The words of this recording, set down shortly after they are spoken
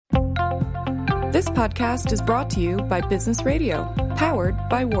This podcast is brought to you by Business Radio, powered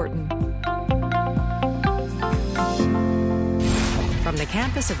by Wharton. From the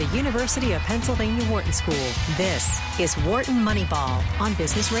campus of the University of Pennsylvania Wharton School, this is Wharton Moneyball on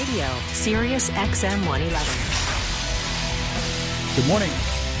Business Radio, Sirius XM 111. Good morning.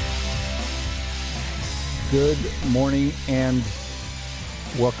 Good morning and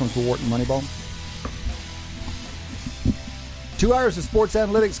welcome to Wharton Moneyball. 2 hours of sports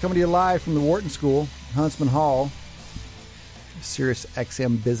analytics coming to you live from the Wharton School, Huntsman Hall, Sirius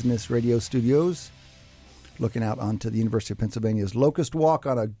XM Business Radio Studios. Looking out onto the University of Pennsylvania's Locust Walk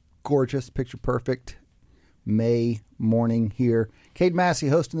on a gorgeous, picture-perfect May morning here. Cade Massey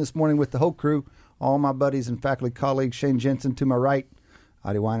hosting this morning with the whole crew, all my buddies and faculty colleagues. Shane Jensen to my right,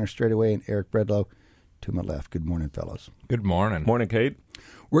 Adi Weiner straight away, and Eric Bredlow to my left. Good morning, fellows. Good morning. Morning, Cade.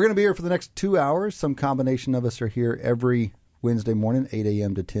 We're going to be here for the next 2 hours. Some combination of us are here every Wednesday morning, 8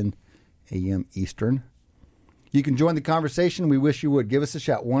 a.m. to 10 a.m. Eastern. You can join the conversation. We wish you would. Give us a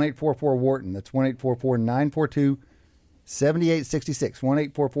shout. 1-844-WHARTON. That's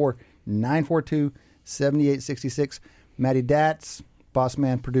 1-844-942-7866. 1-844-942-7866. Matty Datz, boss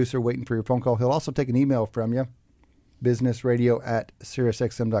man, producer, waiting for your phone call. He'll also take an email from you.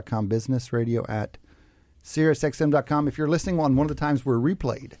 businessradio@SiriusXM.com. businessradio@SiriusXM.com. If you're listening on one of the times we're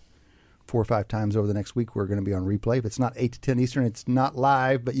replayed, 4 or 5 times over the next week, we're going to be on replay. If it's not 8 to 10 Eastern, it's not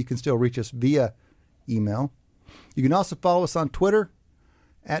live, but you can still reach us via email. You can also follow us on Twitter.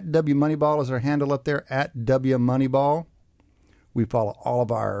 @WMoneyball is our handle up there, @WMoneyball. We follow all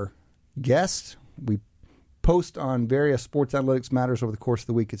of our guests. We post on various sports analytics matters over the course of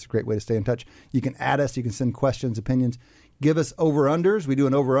the week. It's a great way to stay in touch. You can add us. You can send questions, opinions. Give us over-unders. We do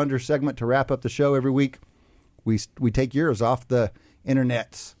an over-under segment to wrap up the show every week. We take yours off the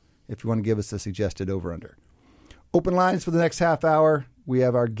internets if you want to give us a suggested over-under. Open lines for the next half hour. We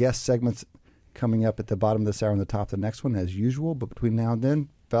have our guest segments coming up at the bottom of this hour and the top of the next one, as usual. But between now and then,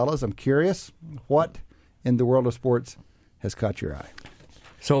 fellas, I'm curious, what in the world of sports has caught your eye?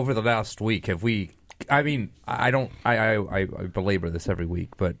 So over the last week, have we... I mean, I belabor this every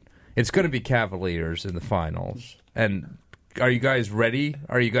week, but it's going to be Cavaliers in the finals. And are you guys ready?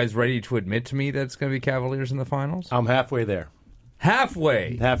 Are you guys ready to admit to me that it's going to be Cavaliers in the finals? I'm halfway there.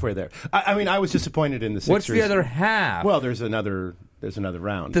 Halfway there. I mean, I was disappointed in the Sixers. What's the other half? Well, there's another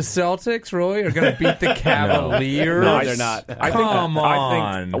round. The Celtics, Roy, are going to beat the Cavaliers? No, they're not. Come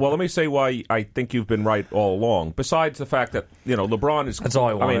on. Well, let me say why I think you've been right all along. Besides the fact that, LeBron is... That's all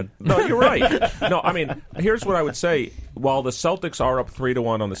I wanted. No, you're right. Here's what I would say. While the Celtics are up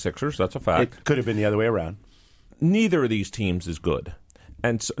 3-1 on the Sixers, that's a fact. It could have been the other way around. Neither of these teams is good.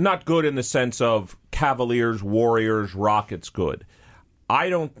 And not good in the sense of Cavaliers, Warriors, Rockets good. I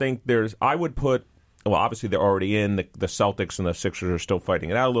don't think there's... I would put... Well, obviously they're already in. The Celtics and the Sixers are still fighting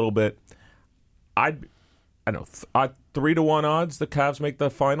it out a little bit. I know 3-1 odds the Cavs make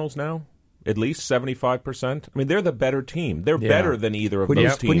the finals now. At least 75%. I mean, they're the better team. They're better than either of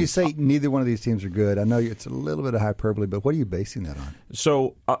those teams. When you say neither one of these teams are good, I know it's a little bit of hyperbole, but what are you basing that on?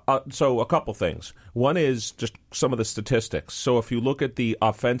 So a couple things. One is just some of the statistics. So if you look at the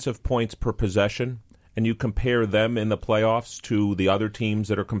offensive points per possession, and you compare them in the playoffs to the other teams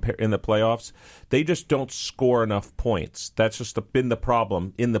that are in the playoffs, they just don't score enough points. That's just been the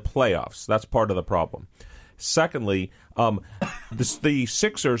problem in the playoffs. That's part of the problem. Secondly, the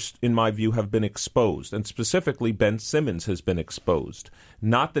Sixers, in my view, have been exposed, and specifically Ben Simmons has been exposed.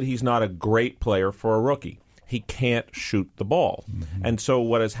 Not that he's not a great player for a rookie. He can't shoot the ball. Mm-hmm. And so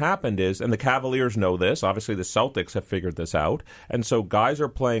what has happened is, and the Cavaliers know this, obviously the Celtics have figured this out, and so guys are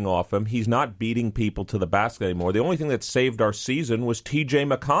playing off him. He's not beating people to the basket anymore. The only thing that saved our season was T.J.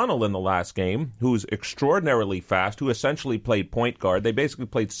 McConnell in the last game, who's extraordinarily fast, who essentially played point guard. They basically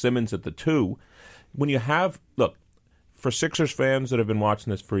played Simmons at the 2. When you have, look, for Sixers fans that have been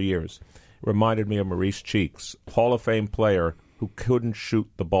watching this for years, it reminded me of Maurice Cheeks, Hall of Fame player who couldn't shoot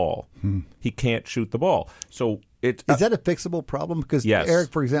the ball. He can't shoot the ball. So is that a fixable problem? Because yes.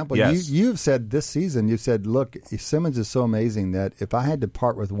 Eric, for example, you've said this season, you've said, look, Simmons is so amazing that if I had to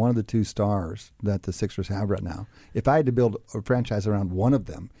part with one of the 2 stars that the Sixers have right now, if I had to build a franchise around one of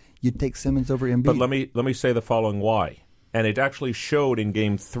them, you'd take Simmons over Embiid. But let me say the following why. And it actually showed in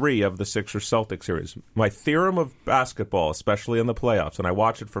Game 3 of the Sixers-Celtics series. My theorem of basketball, especially in the playoffs, and I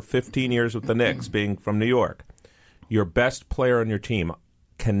watched it for 15 years with the Knicks, being from New York, your best player on your team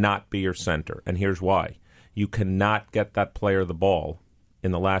cannot be your center. And here's why. You cannot get that player the ball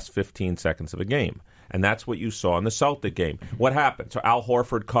in the last 15 seconds of a game. And that's what you saw in the Celtic game. What happened? So Al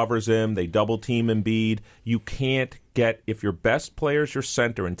Horford covers him. They double-team Embiid. You can't get, if your best player is your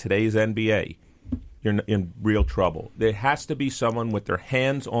center in today's NBA, you're in real trouble. There has to be someone with their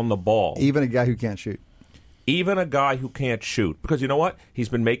hands on the ball. Even a guy who can't shoot. Even a guy who can't shoot. Because you know what? He's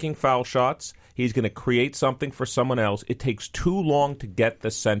been making foul shots. He's going to create something for someone else. It takes too long to get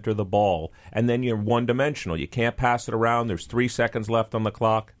the center of the ball, and then you're one-dimensional. You can't pass it around. There's 3 seconds left on the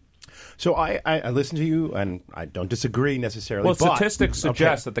clock. So I listen to you, and I don't disagree necessarily. Well, but, statistics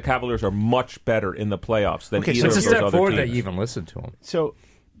suggest that the Cavaliers are much better in the playoffs than either It's of a those step other forward teams. that you even listen to him. So,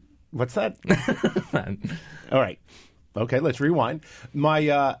 what's that? All right. Okay, let's rewind.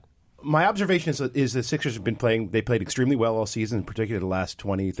 My observation is the Sixers have been playing. They played extremely well all season, particularly the last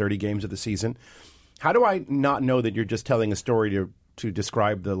 20, 30 games of the season. How do I not know that you're just telling a story to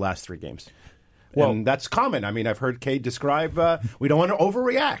describe the last 3 games? Well, and that's common. I mean, I've heard Cade describe. We don't want to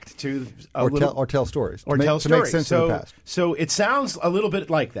overreact to tell stories or to make sense of the past. So it sounds a little bit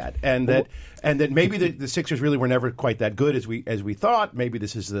like that, and that maybe the Sixers really were never quite that good as we thought. Maybe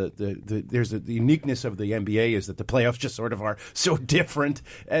this is the uniqueness of the NBA is that the playoffs just sort of are so different,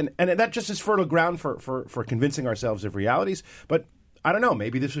 and that just is fertile ground for convincing ourselves of realities. But I don't know.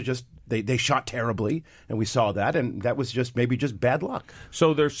 Maybe this was just they shot terribly, and we saw that, and that was just maybe just bad luck.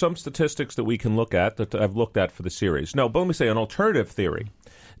 So there's some statistics that we can look at that I've looked at for the series. No, but let me say an alternative theory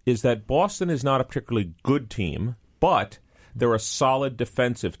is that Boston is not a particularly good team, but they're a solid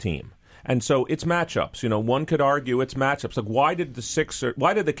defensive team. And so it's matchups. You know, one could argue it's matchups. Like, why did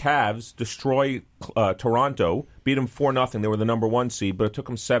the Cavs destroy Toronto, beat them 4-0? They were the number 1 seed, but it took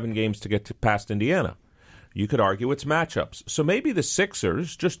them 7 games to get past Indiana. You could argue it's matchups. So maybe the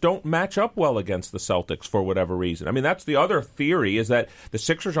Sixers just don't match up well against the Celtics for whatever reason. I mean, that's the other theory, is that the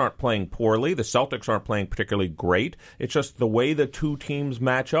Sixers aren't playing poorly. The Celtics aren't playing particularly great. It's just the way the two teams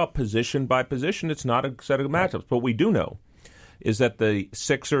match up position by position. It's not a set of matchups. But we do know is that the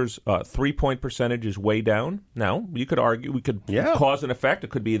Sixers' three-point percentage is way down. Now, you could argue, we could cause and effect. It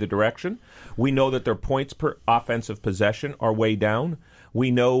could be either direction. We know that their points per offensive possession are way down.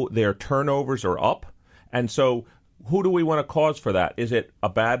 We know their turnovers are up. And so who do we want to cause for that? Is it a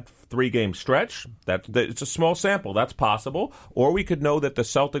bad 3-game stretch? It's a small sample. That's possible. Or we could know that the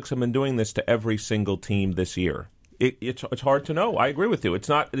Celtics have been doing this to every single team this year. It's hard to know. I agree with you.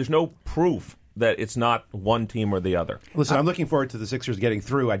 There's no proof that it's not one team or the other. Listen, I'm looking forward to the Sixers getting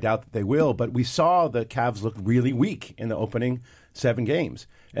through. I doubt that they will, but we saw the Cavs look really weak in the opening 7 games.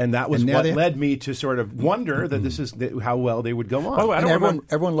 And that was what led me to sort of wonder that this is how well they would go on. Oh,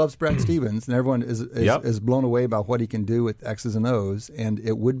 everyone loves Brad Stevens, and everyone is blown away by what he can do with X's and O's. And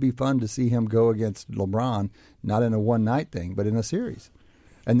it would be fun to see him go against LeBron, not in a one-night thing, but in a series.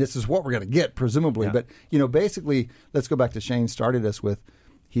 And this is what we're going to get, presumably. Yeah. But, basically, let's go back to Shane started us with,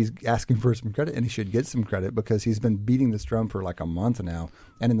 he's asking for some credit, and he should get some credit because he's been beating this drum for like a month now.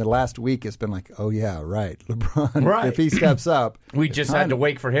 And in the last week, it's been like, oh, yeah, right, LeBron, right. If he steps up. We just had to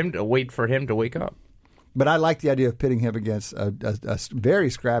wait for him to wake up. But I like the idea of pitting him against a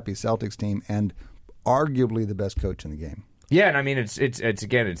very scrappy Celtics team and arguably the best coach in the game. Yeah, and I mean it's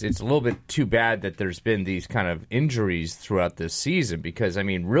a little bit too bad that there's been these kind of injuries throughout this season because I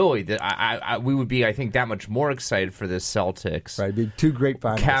mean really we would be I think that much more excited for this Celtics right, it'd be 2 great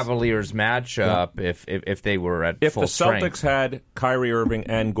finals. Cavaliers matchup if they were at full strength. If the Celtics had Kyrie Irving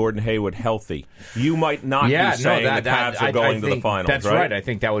and Gordon Hayward healthy, you might not be saying the Cavs are going to the finals. That's right. I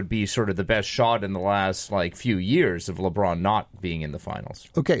think that would be sort of the best shot in the last few years of LeBron not being in the finals.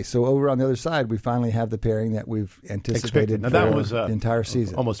 Okay, so over on the other side, we finally have the pairing that we've anticipated. Now, that was the entire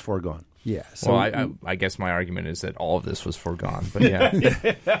season. Almost foregone. Yeah. So I guess my argument is that all of this was foregone. But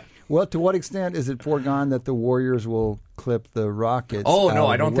yeah. Well, to what extent is it foregone that the Warriors will clip the Rockets? Oh no,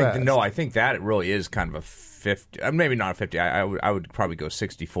 I don't think. No, I think that it really is kind of a 50. Maybe not a 50. I would probably go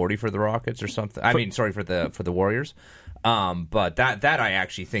 60-40 for the Rockets or something. For the Warriors. But that I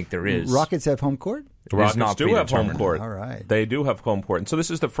actually think there is. Rockets have home court? The Rockets do have home court. All right. They do have home court. And so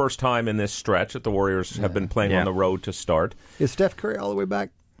this is the first time in this stretch that the Warriors have been playing on the road to start. Is Steph Curry all the way back?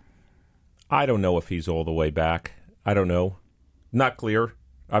 I don't know if he's all the way back. I don't know. Not clear.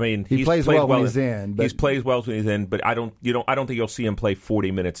 I mean, he plays well when he's in. He plays well when he's in, but I don't think you'll see him play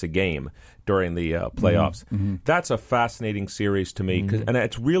 40 minutes a game during the playoffs. Mm-hmm. That's a fascinating series to me, and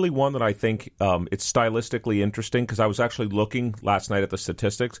it's really one that I think it's stylistically interesting because I was actually looking last night at the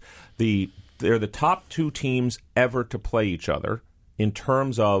statistics. They're the top 2 teams ever to play each other in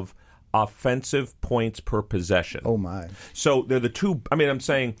terms of offensive points per possession. Oh, my. So they're the 2. I mean, I'm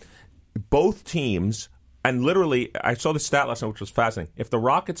saying both teams And literally, I saw the stat last night, which was fascinating. If the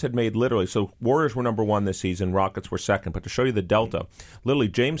Rockets had made so Warriors were number 1 this season, Rockets were second. But to show you the delta, literally,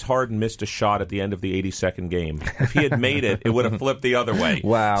 James Harden missed a shot at the end of the 82nd game. If he had made it, it would have flipped the other way.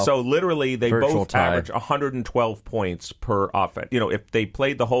 Wow. So literally, they Virtual both tie. average 112 points per offense. If they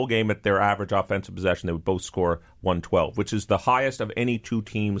played the whole game at their average offensive possession, they would both score 112, which is the highest of any two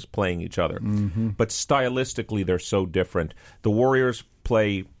teams playing each other. Mm-hmm. But stylistically, they're so different. The Warriors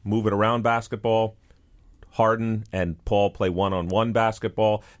play move-it-around basketball. Harden and Paul play one-on-one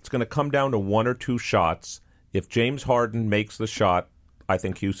basketball. It's going to come down to 1 or 2 shots. If James Harden makes the shot, I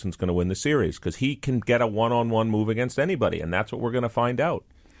think Houston's going to win the series because he can get a one-on-one move against anybody, and that's what we're going to find out.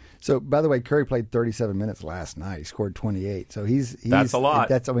 So, by the way, Curry played 37 minutes last night. He scored 28. So he's that's a lot.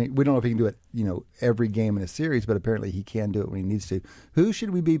 We don't know if he can do it, every game in a series, but apparently he can do it when he needs to. Who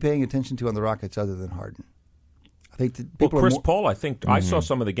should we be paying attention to on the Rockets other than Harden? I think Chris Paul, I think I saw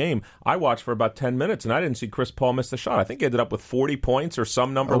some of the game. I watched for about 10 minutes, and I didn't see Chris Paul miss the shot. I think he ended up with 40 points or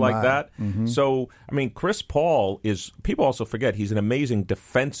some number like that. Mm-hmm. So, Chris Paul people also forget, he's an amazing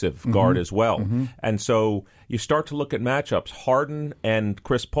defensive guard as well. Mm-hmm. And so you start to look at matchups. Harden and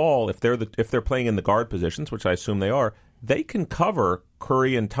Chris Paul, if they're playing in the guard positions, which I assume they are, they can cover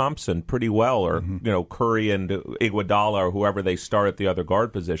Curry and Thompson pretty well, or Curry and Iguodala or whoever they start at the other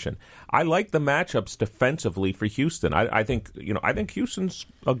guard position. I like the matchups defensively for Houston. I think Houston's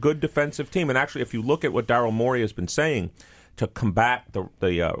a good defensive team. And actually, if you look at what Daryl Morey has been saying to combat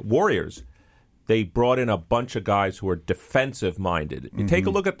the Warriors, they brought in a bunch of guys who are defensive minded. Mm-hmm. Take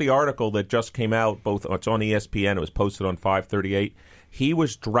a look at the article that just came out. It's on ESPN. It was posted on 538. He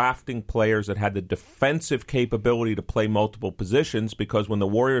was drafting players that had the defensive capability to play multiple positions because when the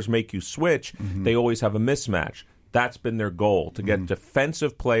Warriors make you switch, they always have a mismatch. That's been their goal, to get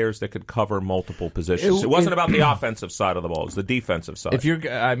defensive players that could cover multiple positions. It wasn't about the offensive side of the ball; it was the defensive side. If we're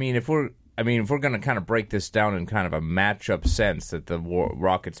going to kind of break this down in kind of a matchup sense, that the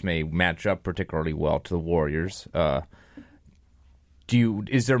Rockets may match up particularly well to the Warriors.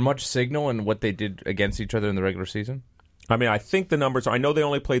 Is there much signal in what they did against each other in the regular season? I think the numbers. I know they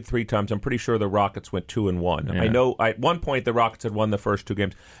only played 3 times. I'm pretty sure the Rockets went 2-1. Yeah. I know at one point the Rockets had won the first 2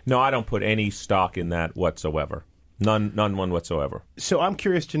 games. No, I don't put any stock in that whatsoever. None whatsoever. So I'm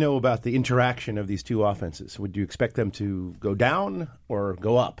curious to know about the interaction of these two offenses. Would you expect them to go down or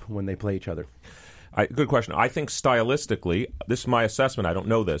go up when they play each other? Good question. I think stylistically, this is my assessment. I don't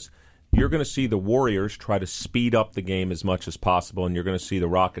know this. You're going to see the Warriors try to speed up the game as much as possible, and you're going to see the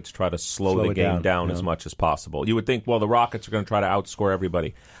Rockets try to slow the game down as much as possible. You would think, well, the Rockets are going to try to outscore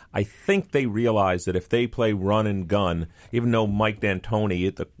everybody. I think they realize that if they play run and gun, even though Mike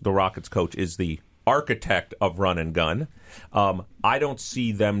D'Antoni, the Rockets coach, is the architect of run and gun, I don't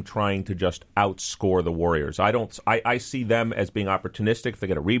see them trying to just outscore the Warriors. I see them as being opportunistic. If they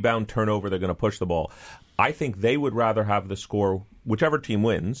get a rebound, turnover, they're going to push the ball. I think they would rather have the score, whichever team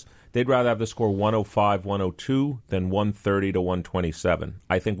wins, they'd rather have the score 105-102 than 130-127.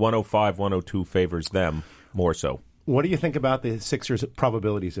 I think 105-102 favors them more so. What do you think about the Sixers'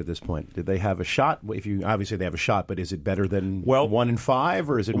 probabilities at this point? Did they have a shot? Obviously they have a shot, but is it better than 1 in 5,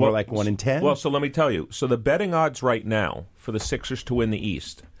 or is it more like 1 in 10? Well, so let me tell you. So the betting odds right now for the Sixers to win the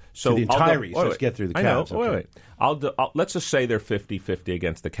East. So the entire East. Let's get through the Cavs. I know. Okay. Wait. Let's just say they're 50-50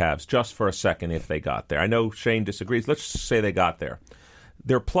 against the Cavs, just for a second, if they got there. I know Shane disagrees. Let's just say they got there.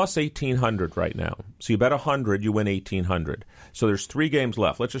 They're plus 1,800 right now. So you bet 100, you win 1,800. So there's 3 games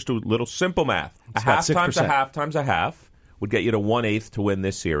left. Let's just do a little simple math. It's a half times a half times a half would get you to 1/8 to win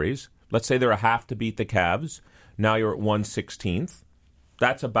this series. Let's say they're a half to beat the Cavs. Now you're at 1/16.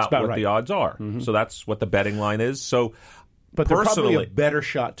 That's about what right. The odds are. Mm-hmm. So that's what the betting line is. So, but they're probably a better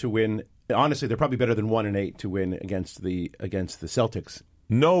shot to win. Honestly, they're probably better than 1-8 to win against the Celtics.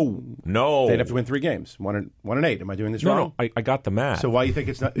 No. They'd have to win 3 games. 1-8. Am I doing this wrong? No, I got the math. So why do you think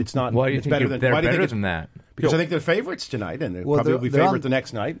it's not? Why do you think better they're better than that? Because I think they're favorites tonight, and they'll be favorite the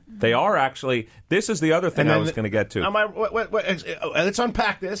next night. They are actually. This is the other thing I was going to get to. Let's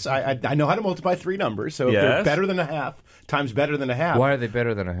unpack this. I know how to multiply 3 numbers. So if they're better than a half times better than a half. Why are they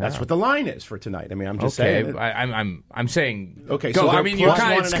better than a half? That's what the line is for tonight. I mean, I'm just saying. I'm saying. Okay, go. So I mean,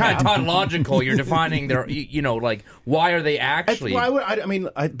 it's kind of tautological. You're defining their. Like, why are they actually?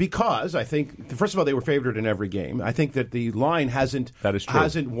 Because I think first of all they were favored in every game. I think that the line hasn't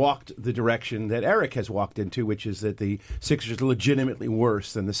walked the direction that Eric has walked into, which is that the Sixers are legitimately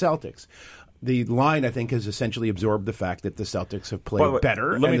worse than the Celtics. The line, I think, has essentially absorbed the fact that the Celtics have played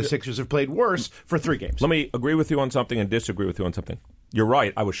better and the Sixers have played worse for 3 games. Let me agree with you on something and disagree with you on something. you're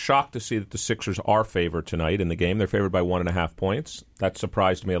right. I was shocked to see that the Sixers are favored tonight in the game. They're favored by 1.5 points. That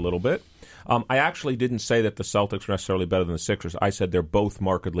surprised me a little bit. I actually didn't say that the Celtics are necessarily better than the Sixers. I said they're both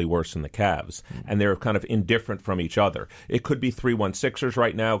markedly worse than the Cavs, and they're kind of indifferent from each other. It could be 3-1 Sixers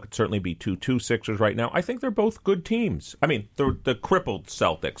right now. It could certainly be 2-2 Sixers right now. I think they're both good teams. I mean, the crippled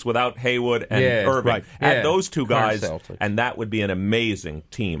Celtics without Hayward and Irving. Right. Add those two guys, Celtics. and that would be an amazing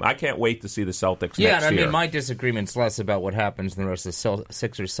team. I can't wait to see the Celtics next Yeah, year. I mean, my disagreement's less about what happens in the rest of the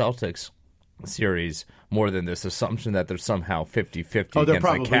Sixers-Celtics series more than this assumption that they're somehow 50-50 Oh, they're against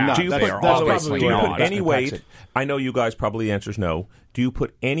probably the Cavs. not. Do you That's- put, that's obviously, probably do you not. put That any impacts weight? it. I know you guys probably the answer is no. Do you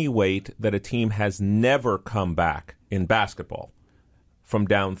put any weight that a team has never come back in basketball from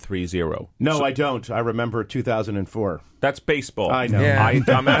down 3-0? No, I don't. I remember 2004. That's baseball. I know. Yeah.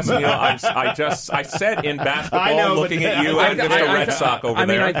 I'm asking you. I said in basketball, I know, looking but at you and Mr. Red Sox over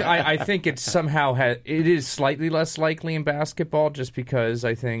there. I think it's somehow it is slightly less likely in basketball just because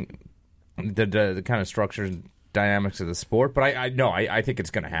I think the kind of structure and dynamics of the sport. But I think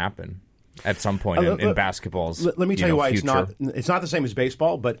it's going to happen at some point in basketball's. Let me tell you why future. it's not the same as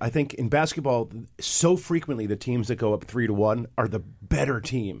baseball, but I think in basketball, so frequently the teams that go up 3-1 are the better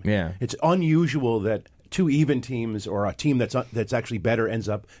team. Yeah. It's unusual that two even teams or a team that's actually better ends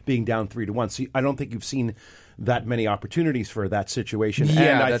up being down 3-1. See, I don't think you've seen that many opportunities for that situation. Yeah,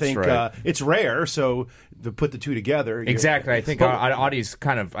 and I that's think right. It's rare, so to put the two together. Exactly. I think Audie's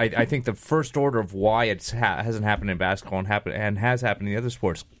kind of. I think the first order of why it hasn't happened in basketball and has happened in the other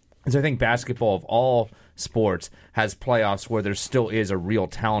sports is I think basketball of all sports has playoffs where there still is a real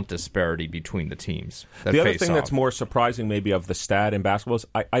talent disparity between the teams. The other thing that's more surprising maybe of the stat in basketball is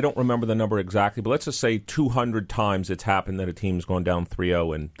I don't remember the number exactly, but let's just say 200 times it's happened that a team's gone down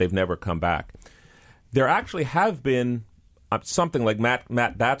 3-0 and they've never come back. There actually have been something like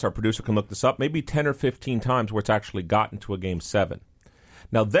Matt Batts, our producer, can look this up, maybe 10 or 15 times where it's actually gotten to a Game 7.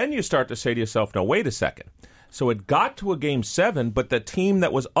 Now, then you start to say to yourself, no, wait a second. So it got to a Game 7, but the team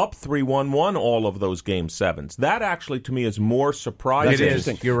that was up 3-1 won all of those Game 7s. That actually, to me, is more surprising. It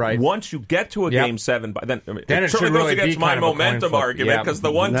is. You're right. Once you get to a Game 7, then it certainly should really goes against be my kind of a coin momentum flip. argument because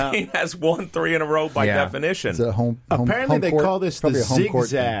the one team has won 3 in a row by definition. It's a home Apparently, they court, call this the probably a home court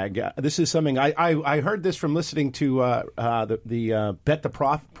zigzag. This is something I heard this from listening to the Bet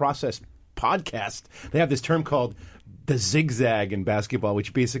the Process podcast. They have this term called the zigzag in basketball,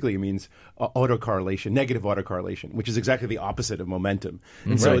 which basically means autocorrelation, negative autocorrelation, which is exactly the opposite of momentum.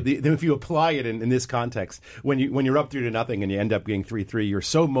 And so if you apply it in this context, when you're up 3-0 and you end up getting 3-3, you're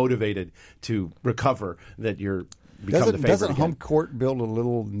so motivated to recover that you're become the favorite Doesn't again. home court build a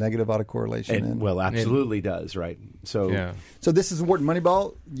little negative autocorrelation in? Well, absolutely does, right? So, So this is Wharton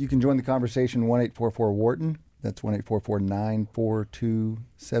Moneyball. You can join the conversation 1-844-WHARTON. That's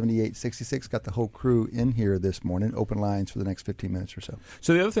 1-844-942-7866. Got the whole crew in here this morning. Open lines for the next 15 minutes or so.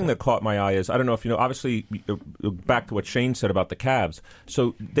 So the other thing that caught my eye is, I don't know if you know, obviously, back to what Shane said about the Cavs.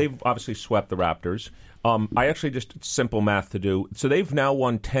 So they've obviously swept the Raptors. I actually just simple math to do. So they've now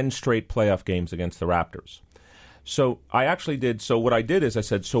won 10 straight playoff games against the Raptors. So I actually did. So what I did is I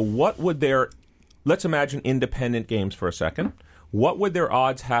said, so what would their, let's imagine independent games for a second. What would their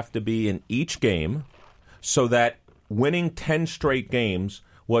odds have to be in each game so that winning 10 straight games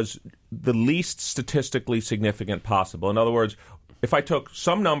was the least statistically significant possible? In other words, if I took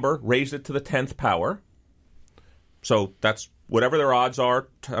some number, raised it to the 10th power, so that's whatever their odds are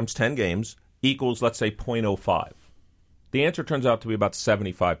times 10 games, equals, let's say, 0.05. The answer turns out to be about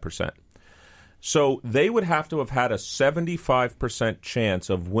 75%. So they would have to have had a 75%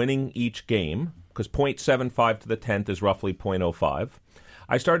 chance of winning each game, because 0.75 to the 10th is roughly 0.05.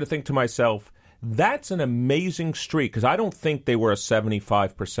 I started to think to myself, that's an amazing streak, because I don't think they were a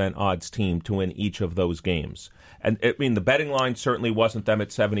 75% odds team to win each of those games. And I mean, the betting line certainly wasn't them at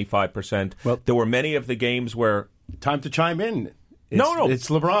 75%. Well, there were many of the games where... Time to chime in. No. It's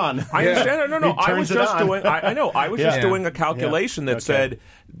LeBron. I understand. No. I was just doing... I know. I was just doing a calculation that said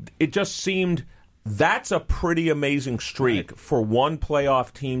it just seemed that's a pretty amazing streak for one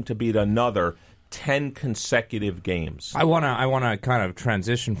playoff team to beat another 10 consecutive games. I wanna kind of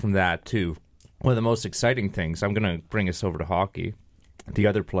transition from that to one of the most exciting things. I'm going to bring us over to hockey, the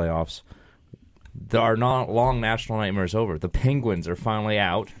other playoffs. Our long national nightmare is over. The Penguins are finally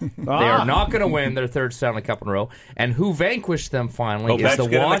out. They are not going to win their third Stanley Cup in a row. And who vanquished them finally is the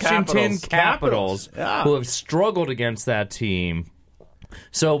Washington Capitals, who have struggled against that team.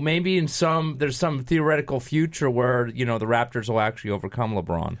 So maybe there's some theoretical future where the Raptors will actually overcome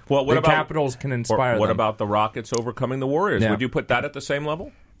LeBron. Well, what the about Capitals can inspire what them. about the Rockets overcoming the Warriors? Yeah. Would you put that at the same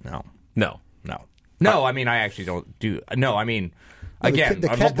level? No. No. No, I mean, I actually don't do... No, I mean, Again, the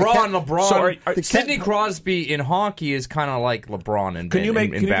LeBron. Sorry, Sidney Crosby in hockey is kind of like LeBron in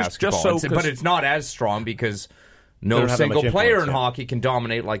basketball. But it's not as strong because no single player in hockey can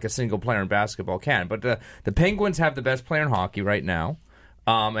dominate like a single player in basketball can. But the Penguins have the best player in hockey right now.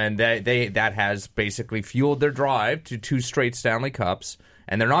 And that has basically fueled their drive to 2 straight Stanley Cups.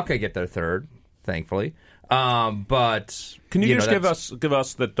 And they're not going to get their third, thankfully. But can you just give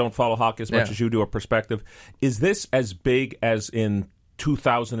us that don't follow hockey as much as you do a perspective? Is this as big as in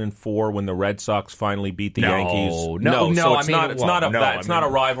 2004 when the Red Sox finally beat the Yankees? No. So it's not a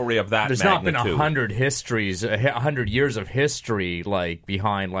rivalry of that. There's magnitude. not been 100 years of history like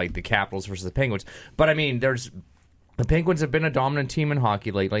behind like the Capitals versus the Penguins. But I mean, the Penguins have been a dominant team in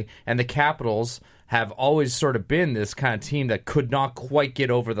hockey lately, and the Capitals have always sort of been this kind of team that could not quite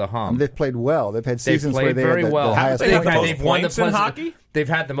get over the hump. They've played well. They've had seasons where they very had well. the highest They've won the in hockey? They've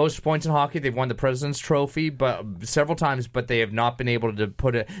had the most points in hockey. They've won the President's Trophy but several times, but they have not been able to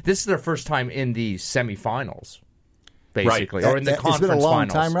put it. This is their first time in the semifinals, basically, right. or in the conference finals. It's been a long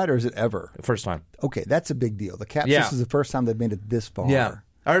time, right, or is it ever? First time. Okay, that's a big deal. The Caps, this is the first time they've made it this far. Yeah.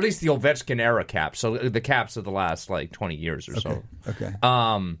 Or at least the Ovechkin era Caps. So the Caps of the last, 20 years or so. Okay.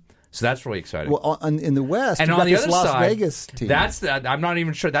 So that's really exciting. Well, in the West, and you've on got the this other Las side, Vegas team. I'm not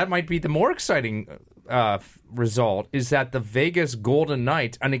even sure. That might be the more exciting result, is that the Vegas Golden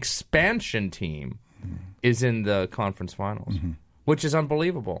Knights, an expansion team, is in the conference finals, which is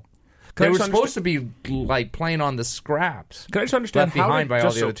unbelievable. They were supposed to be playing on the scraps. Can I just understand left behind by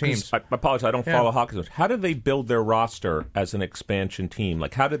all the other teams? I apologize, I don't follow hockey so much. How did they build their roster as an expansion team?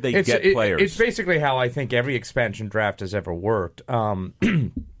 How did they get players? It's basically how I think every expansion draft has ever worked.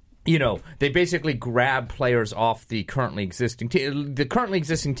 They basically grab players off the currently existing team. The currently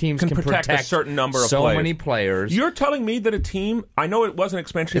existing teams can protect a certain number of so players. many players. You're telling me that a team, I know it wasn't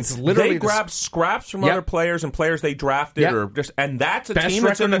expansion, it's literally they grab scraps from other players and players they drafted, and that's a team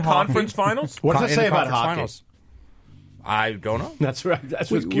that's in the conference finals? What does it say about hockey? Finals? I don't know. That's right.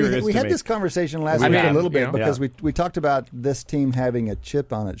 That's what's curious. We had this conversation last week a little bit because we talked about this team having a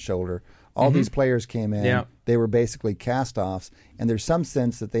chip on its shoulder. All these players came in. Yeah. They were basically cast-offs, and there's some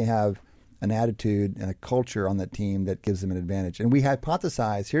sense that they have an attitude and a culture on that team that gives them an advantage. And we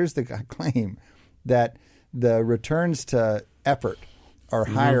hypothesize, here's the claim, that the returns to effort are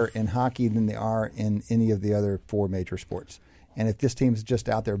higher in hockey than they are in any of the other 4 major sports. And if this team's just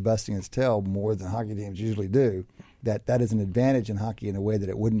out there busting its tail more than hockey teams usually do, that is an advantage in hockey in a way that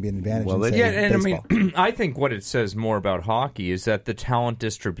it wouldn't be an advantage in, say, baseball. I mean, I think what it says more about hockey is that the talent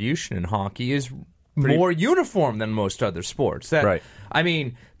distribution in hockey is more uniform than most other sports. Right. I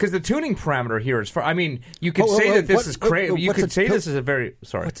mean, because the tuning parameter here is far. I mean, you could say that this is crazy. You could say this is a very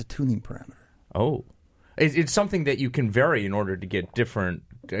sorry. What's a tuning parameter? Oh, it's something that you can vary in order to get different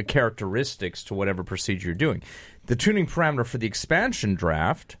characteristics to whatever procedure you're doing. The tuning parameter for the expansion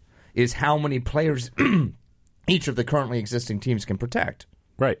draft is how many players each of the currently existing teams can protect.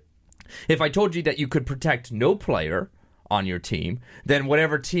 Right. If I told you that you could protect no player on your team, then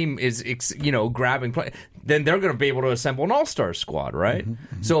whatever team is grabbing play, then they're going to be able to assemble an all-star squad, right?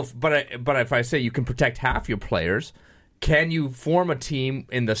 So, but if I say you can protect half your players, can you form a team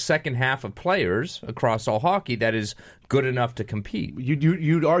in the second half of players across all hockey that is good enough to compete?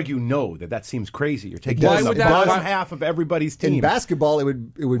 You'd argue no, that seems crazy. You're taking the bottom half of everybody's team. In basketball, it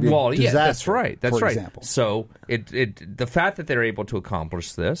would be a disaster. Yeah, that's right. That's right. Example. So the fact that they're able to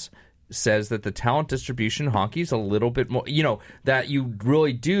accomplish this says that the talent distribution in hockey is a little bit more, that you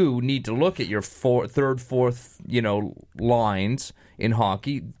really do need to look at your third, fourth, lines in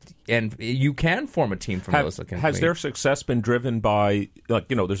hockey, and you can form a team from those. Has their success been driven by,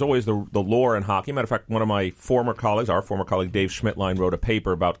 there's always the lore in hockey. Matter of fact, one of my former colleagues, our former colleague Dave Schmidtline, wrote a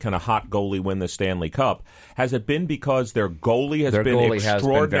paper about can a hot goalie win the Stanley Cup. Has it been because their goalie has been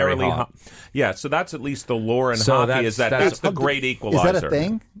extraordinarily hot? Yeah, so that's at least the lore in hockey, that's the great equalizer. Is that a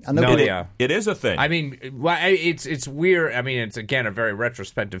thing? It is a thing. I mean, it's weird. I mean, it's, again, a very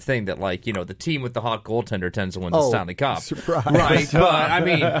retrospective thing that, the team with the hot goaltender tends to win the Stanley Cup. Surprise. Right,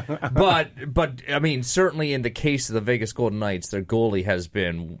 but I mean, certainly in the case of the Vegas Golden Knights, their goalie has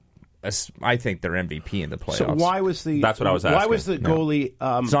been, I think, their MVP in the playoffs. So why was That's what I was asking. Why was the goalie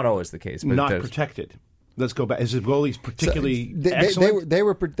it's not always the case, but not protected? Let's go back. Is the goalies particularly excellent?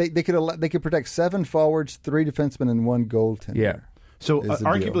 They could protect 7 forwards, 3 defensemen, and 1 goaltender. Yeah. So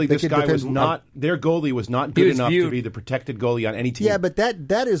arguably, this guy was not. Their goalie was not good enough to be the protected goalie on any team. Yeah, but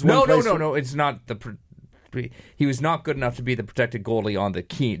that is no. It's not he was not good enough to be the protected goalie on the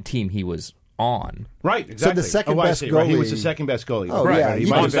team he was on. Right, exactly. So the second best goalie. Right. He was the second best goalie. Oh, right. yeah. He He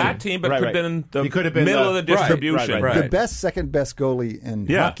might on have been that team, but right, could have been in the he could have been, middle of the distribution. Right. The best second best goalie in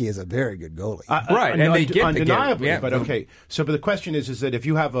hockey is a very good goalie. Right, and they get undeniably. the game. But okay, but the question is that if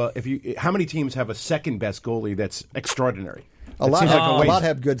you have how many teams have a second best goalie that's extraordinary? A lot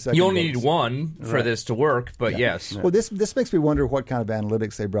have good second You only goalies. need one for this to work, but yes. Well, this makes me wonder what kind of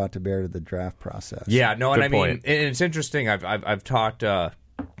analytics they brought to bear to the draft process. Yeah, no, and Good I mean, point. and it's interesting. I've talked to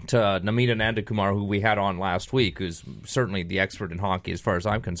Namita Nandakumar, who we had on last week, who's certainly the expert in hockey as far as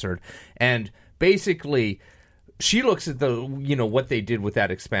I'm concerned, and basically she looks at the what they did with that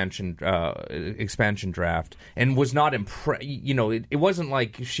expansion draft and was not impressed. It wasn't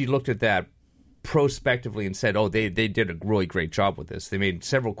like she looked at that prospectively and said, "Oh, they did a really great job with this." They made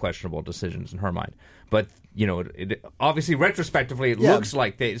several questionable decisions in her mind, but it obviously retrospectively it looks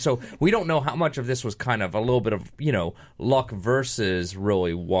like they. So we don't know how much of this was kind of a little bit of luck versus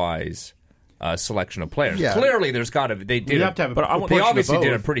really wise selection of players. Yeah. Clearly, there's got to be. They did. You have to have they obviously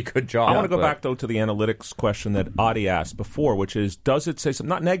did a pretty good job. I want to go back, though, to the analytics question that Adi asked before, which is, does it say something,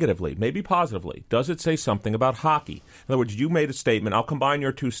 not negatively, maybe positively, does it say something about hockey? In other words, you made a statement. I'll combine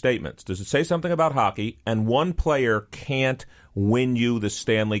your two statements. Does it say something about hockey, and one player can't win you the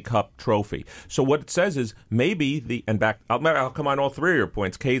Stanley Cup trophy? So what it says is maybe I'll combine all three of your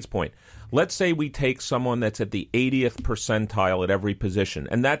points, Cade's point. Let's say we take someone that's at the 80th percentile at every position,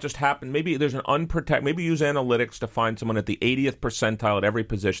 and that just happened. Maybe there's an unprotected. Maybe use analytics to find someone at the 80th percentile at every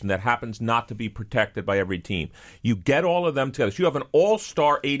position that happens not to be protected by every team. You get all of them together. So you have an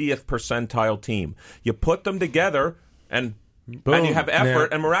all-star 80th percentile team. You put them together, and boom, you have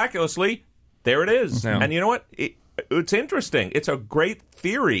effort, and miraculously, there it is. Yeah. And you know what? It's interesting. It's a great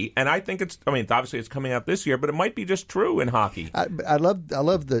theory, and I think obviously it's coming out this year, but it might be just true in hockey. I love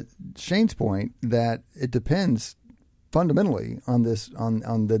the Shane's point that it depends fundamentally on this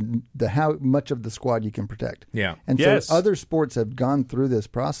on the how much of the squad you can protect. Yeah. And Yes. so other sports have gone through this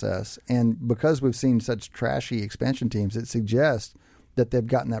process, and because we've seen such trashy expansion teams, it suggests that they've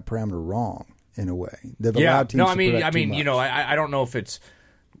gotten that parameter wrong in a way. They've allowed teams to protect too much. I don't know if it's.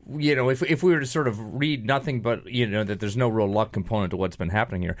 If we were to sort of read nothing but that there's no real luck component to what's been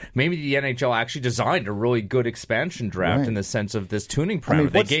happening here, maybe the NHL actually designed a really good expansion draft in the sense of this tuning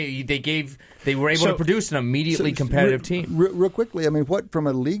parameter. They were able to produce an immediately competitive team. Real quickly, from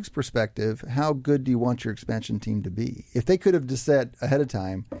a league's perspective, how good do you want your expansion team to be? If they could have just said ahead of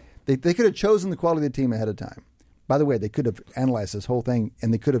time, they could have chosen the quality of the team ahead of time. By the way, they could have analyzed this whole thing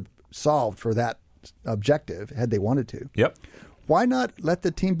and they could have solved for that objective had they wanted to. Yep. Why not let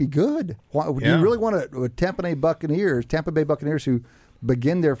the team be good? Do you really want a Tampa Bay Buccaneers who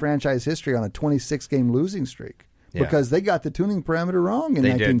begin their franchise history on a 26-game losing streak because they got the tuning parameter wrong in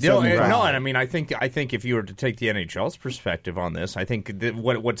 1975? I think if you were to take the NHL's perspective on this, I think that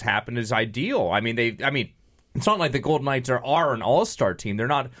what's happened is ideal. It's not like the Golden Knights are an all-star team. They're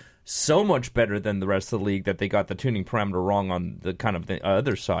not so much better than the rest of the league that they got the tuning parameter wrong on the kind of the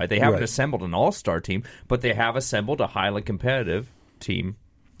other side. They haven't assembled an all-star team, but they have assembled a highly competitive team.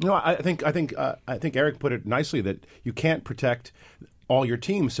 I think Eric put it nicely that you can't protect all your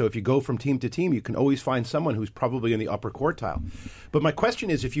teams. So if you go from team to team, you can always find someone who's probably in the upper quartile. But my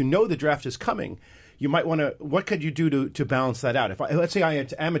question is, if you know the draft is coming, you might want to. What could you do to balance that out? Let's say I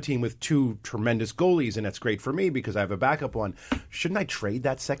am a team with two tremendous goalies, and that's great for me because I have a backup one. Shouldn't I trade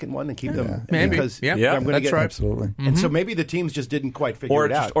that second one and keep them? Maybe. Because I'm going to get right. Absolutely. And so maybe the teams just didn't quite figure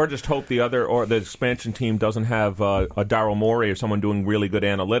it out, or just hope the expansion team doesn't have a Daryl Morey or someone doing really good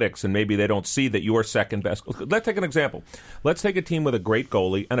analytics, and maybe they don't see that your second best. Let's take an example. Let's take a team with a great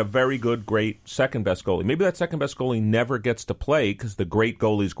goalie and a very good, great second best goalie. Maybe that second best goalie never gets to play because the great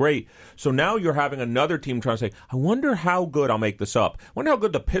goalie's great. So now you're having another team trying to say, I wonder how good, I'll make this up, I wonder how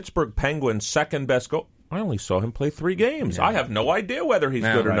good the Pittsburgh Penguins' second best goal. I only saw him play 3 games. I have no idea whether he's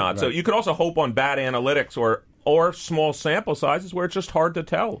good or not. Right. So you could also hope on bad analytics or small sample sizes where it's just hard to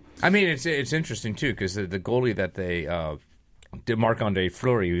tell. It's interesting, too, because the goalie that they Marc-Andre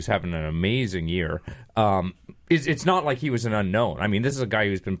Fleury, who's having an amazing year, it's not like he was an unknown. This is a guy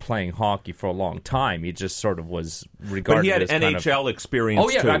who's been playing hockey for a long time. He just sort of was regarded as But he had NHL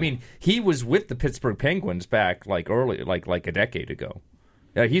experience, too. He was with the Pittsburgh Penguins back early, like a decade ago.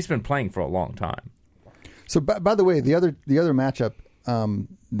 He's been playing for a long time. So, by the way, the other matchup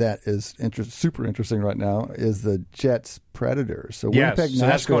that is super interesting right now is the Jets Predators. So Winnipeg, so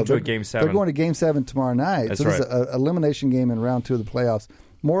that's going to a Game 7. They're going to Game 7 tomorrow night. That's so this is an elimination game in round 2 of the playoffs.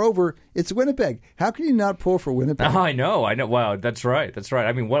 Moreover, it's Winnipeg. How can you not pull for Winnipeg? I know. Wow, that's right.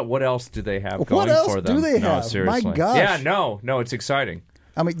 What else do they have going what else for them? do they No, have? seriously. My gosh. Yeah, no, it's exciting.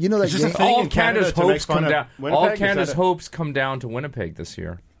 That just a game, thing All in Canada's Canada to make hopes fun come of down. Winnipeg? All Canada's hopes come down to Winnipeg this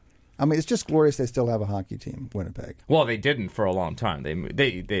year. I mean, it's just glorious they still have a hockey team, Winnipeg. Well, they didn't for a long time.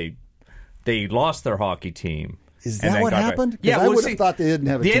 They lost their hockey team. Is that what happened? Yeah, I would have thought they didn't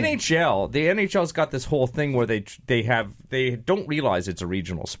have a team. The NHL's got this whole thing where they don't realize it's a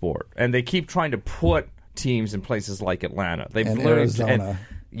regional sport, and they keep trying to put teams in places like Atlanta. Arizona.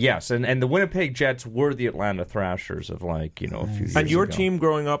 Yes, and the Winnipeg Jets were the Atlanta Thrashers of a few years ago. And your team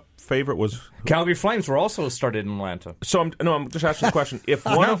growing up, favorite was Calgary Flames were also started in Atlanta. So I'm just asking the question: if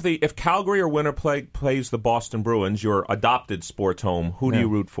if Calgary or Winnipeg plays the Boston Bruins, your adopted sports home, who do you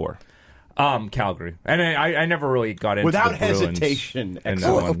root for? Calgary, and I never really got into without the Bruins hesitation.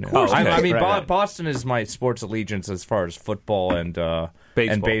 Of course, I mean, Boston is my sports allegiance as far as football and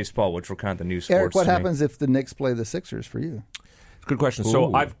baseball, which were kind of the new sports. Eric, what happens if the Knicks play the Sixers for you? Good question.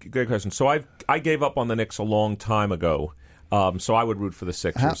 Great question. So I gave up on the Knicks a long time ago. So I would root for the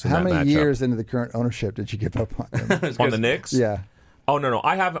Sixers. How many years into the current ownership did you give up on them? On the Knicks? Yeah. Oh no!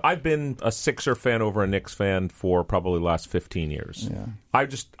 I've been a Sixer fan over a Knicks fan for probably the last 15 years. Yeah.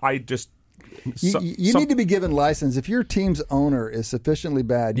 You need to be given license. If your team's owner is sufficiently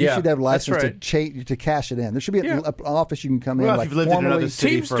bad, you should have license to cash it in. There should be an office you can come in. If you've lived in another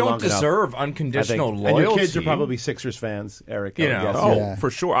city teams for don't long deserve enough, unconditional loyalty. And your kids are probably Sixers fans, Eric.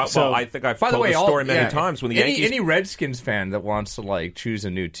 For sure. I think I've told the story many times when the Yankees. Any Redskins fan that wants to choose a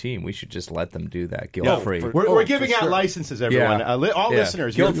new team, we should just let them do that guilt-free. We're giving out licenses, everyone. All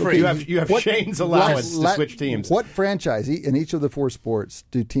listeners, guilt-free. You have Shane's allowance to switch teams. What franchise in each of the four sports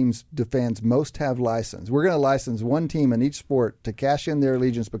do fans most have license? We're going to license one team in each sport to cash in their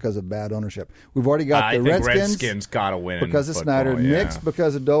allegiance because of bad ownership. We've already got the Redskins got to win because of football, Snyder, Knicks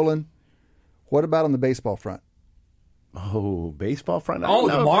because of Dolan. What about on the baseball front? Oh, baseball front? The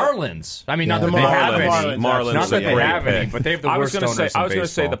Marlins. I mean, not that they have any. Marlins. Not that they have any, but they have the worst owners in baseball. I was going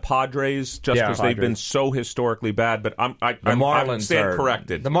to say the Padres, just because they've been so historically bad, but I'm stand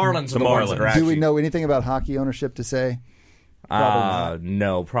corrected. The Marlins are the ones that are actually... Do we know anything about hockey ownership to say?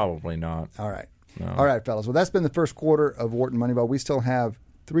 No, probably not. All right. No. All right, fellas. Well, that's been the first quarter of Wharton Moneyball. We still have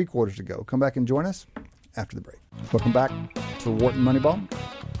 3 quarters to go. Come back and join us after the break. Welcome back to Wharton Moneyball.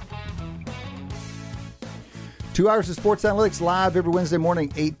 2 hours of sports analytics live every Wednesday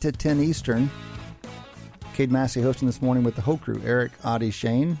morning, 8 to 10 Eastern. Cade Massey hosting this morning with the whole crew, Eric, Audie,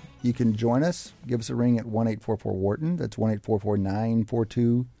 Shane. You can join us. Give us a ring at 1-844-WHARTON. That's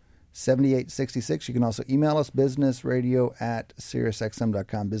 1-844-942-7866. You can also email us,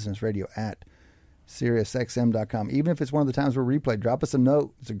 businessradio@SiriusXM.com, businessradio@SiriusXM.com. Even if it's one of the times we're replayed, drop us a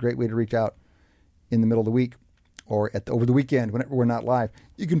note. It's a great way to reach out in the middle of the week or over the weekend whenever we're not live.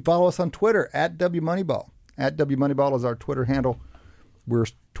 You can follow us on Twitter at WMoneyball. At WMoneyball is our Twitter handle. We're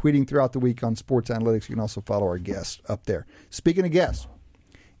tweeting throughout the week on sports analytics. You can also follow our guests up there. Speaking of guests,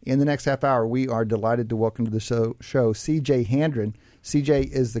 in the next half hour, we are delighted to welcome to the show CJ Handren. CJ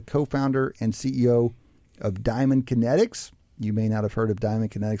is the co-founder and CEO of Diamond Kinetics. You may not have heard of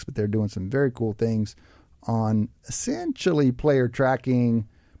Diamond Kinetics, but they're doing some very cool things on essentially player tracking,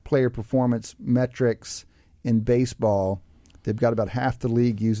 player performance metrics in baseball. They've got about half the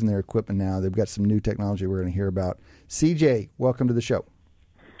league using their equipment now. They've got some new technology we're going to hear about. CJ, welcome to the show.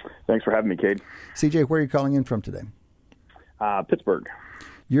 Thanks for having me, Cade. CJ, where are you calling in from today? Pittsburgh.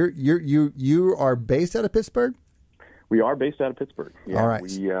 You are based out of Pittsburgh? We are based out of Pittsburgh. Yeah, all right.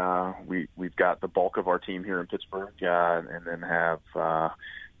 We've got the bulk of our team here in Pittsburgh, and then have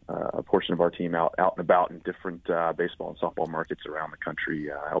a portion of our team out and about in different baseball and softball markets around the country,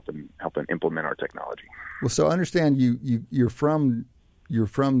 helping implement our technology. Well, so I understand you're from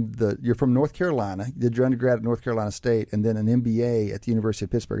North Carolina. You did your undergrad at North Carolina State, and then an MBA at the University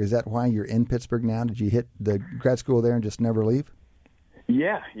of Pittsburgh. Is that why you're in Pittsburgh now? Did you hit the grad school there and just never leave?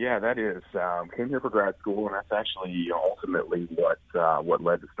 Yeah, that is. Came here for grad school, and that's actually ultimately what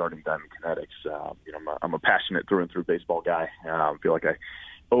led to starting Diamond Kinetics. I'm a passionate through and through baseball guy. I feel like I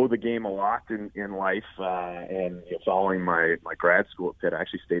owe the game a lot in life, and following my grad school at Pitt, I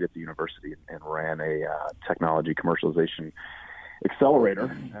actually stayed at the university and ran a technology commercialization accelerator,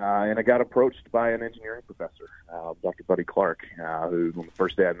 and I got approached by an engineering professor, Dr. Buddy Clark, who, on the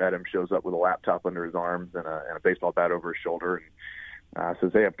first day I met him, shows up with a laptop under his arms and a baseball bat over his shoulder, and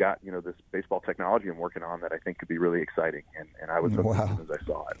says, "Hey, I've got this baseball technology I'm working on that I think could be really exciting," and I was hooked as soon as I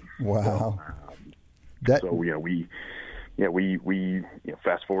saw it. Wow! So we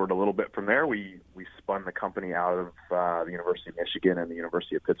fast forward a little bit from there. We spun the company out of the University of Michigan and the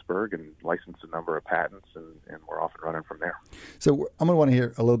University of Pittsburgh and licensed a number of patents, and we're off and running from there. So I'm going to want to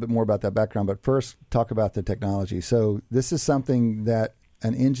hear a little bit more about that background, but first talk about the technology. So this is something that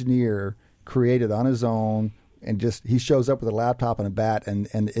an engineer created on his own. And he shows up with a laptop and a bat, and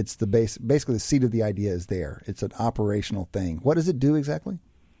it's basically the seed of the idea is there. It's an operational thing. What does it do exactly?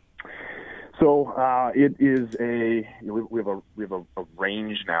 So it is we have a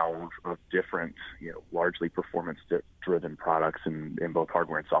range now of different, largely performance-driven products in both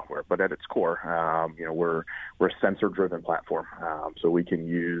hardware and software. But at its core, we're a sensor-driven platform. So we can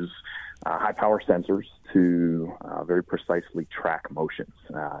use high-power sensors to very precisely track motions,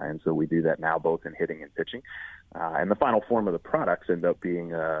 and so we do that now both in hitting and pitching. And the final form of the products end up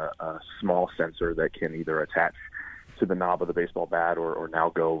being a small sensor that can either attach to the knob of the baseball bat or now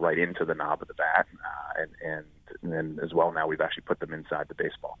go right into the knob of the bat. And then as well, now we've actually put them inside the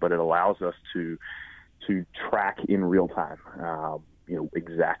baseball. But it allows us to track in real time,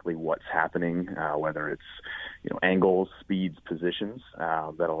 exactly what's happening, whether it's, angles, speeds, positions,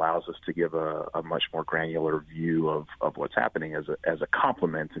 that allows us to give a much more granular view of what's happening as a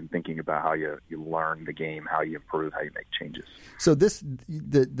complement in thinking about how you learn the game, how you improve, how you make changes. So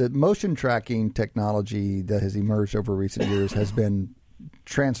the motion tracking technology that has emerged over recent years has been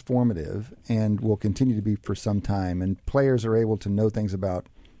transformative and will continue to be for some time. And players are able to know things about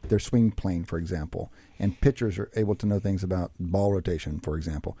their swing plane, for example, and pitchers are able to know things about ball rotation, for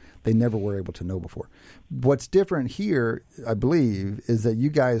example. They never were able to know before. What's different here, I believe, is that you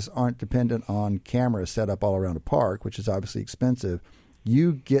guys aren't dependent on cameras set up all around a park, which is obviously expensive.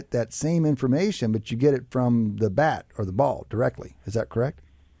 You get that same information, but you get it from the bat or the ball directly. Is that correct?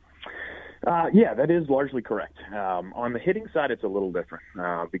 Yeah, that is largely correct. On the hitting side, it's a little different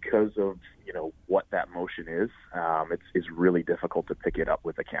because of what that motion is. It's really difficult to pick it up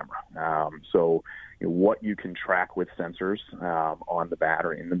with a camera. So what you can track with sensors on the bat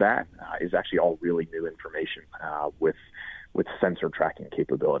or in the bat is actually all really new information with sensor tracking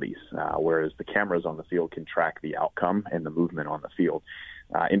capabilities, whereas the cameras on the field can track the outcome and the movement on the field.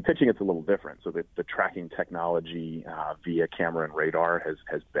 In pitching, it's a little different. So the tracking technology via camera and radar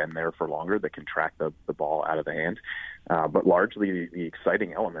has been there for longer that can track the ball out of the hand. But largely, the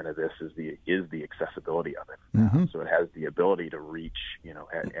exciting element of this is the accessibility of it. Mm-hmm. So it has the ability to reach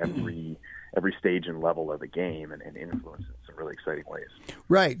at every stage and level of the game and influence it in some really exciting ways.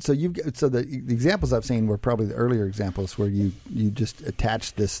 Right. So the examples I've seen were probably the earlier examples where you just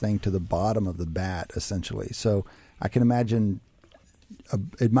attach this thing to the bottom of the bat, essentially. So I can imagine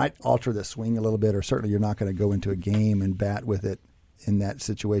it might alter the swing a little bit, or certainly you're not going to go into a game and bat with it in that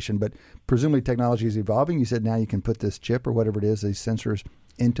situation. But presumably technology is evolving. You said now you can put this chip or whatever it is, these sensors,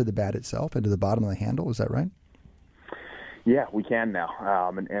 into the bat itself, into the bottom of the handle. Is that right? Yeah, we can now,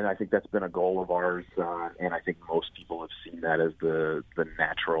 and I think that's been a goal of ours, and I think most people have seen that as the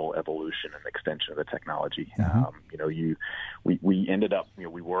natural evolution and extension of the technology. Mm-hmm. We ended up,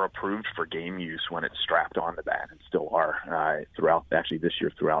 we were approved for game use when it's strapped on the bat, and still are throughout. Actually, this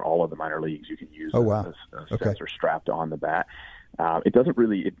year throughout all of the minor leagues, you can use a sensor strapped on the bat. It doesn't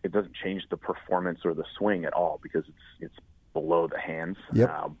really, it doesn't change the performance or the swing at all because it's below the hands,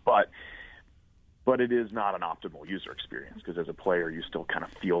 yep. But it is not an optimal user experience because as a player, you still kind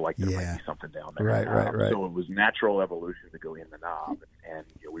of feel like there might be something down there. Right. So it was natural evolution to go in the knob. And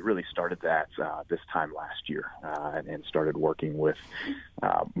we really started that this time last year and started working with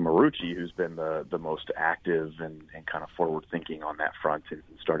Marucci, who's been the most active and kind of forward-thinking on that front and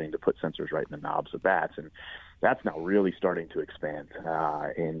starting to put sensors right in the knobs of bats. And that's now really starting to expand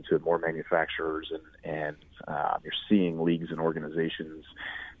into more manufacturers and you're seeing leagues and organizations.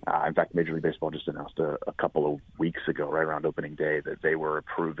 In fact, Major League Baseball just announced a couple of weeks ago, right around opening day, that they were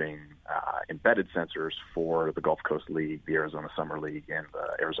approving embedded sensors for the Gulf Coast League, the Arizona Summer League, and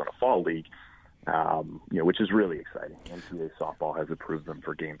the Arizona Fall League, which is really exciting. NCAA softball has approved them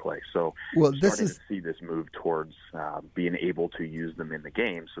for gameplay. So starting to see this move towards being able to use them in the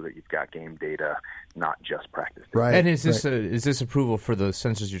game so that you've got game data, not just practice data. Right. And is this approval for the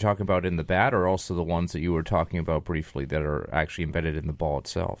sensors you're talking about in the bat, or also the ones that you were talking about briefly that are actually embedded in the ball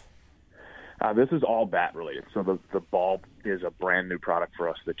itself? This is all bat related. So the ball is a brand new product for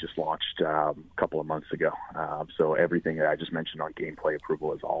us that just launched a couple of months ago. So everything that I just mentioned on gameplay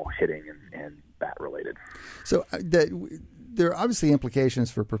approval is all hitting and bat related. So there are obviously implications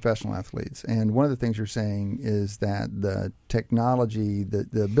for professional athletes. And one of the things you're saying is that the technology,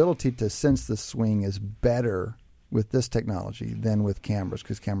 the ability to sense the swing is better with this technology than with cameras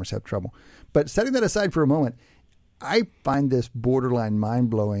because cameras have trouble. But setting that aside for a moment, I find this borderline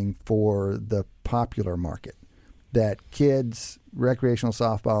mind-blowing for the popular market, that kids, recreational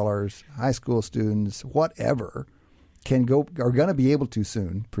softballers, high school students, whatever, are going to be able to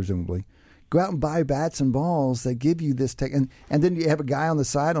soon, presumably, go out and buy bats and balls that give you this tech. And then you have a guy on the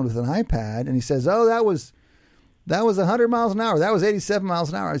side with an iPad, and he says, oh, that was 100 miles an hour. That was 87 miles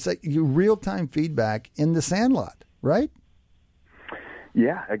an hour. It's like your real-time feedback in the sandlot, right?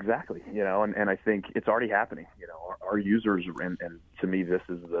 Yeah, exactly. And I think it's already happening. Our users, and to me, this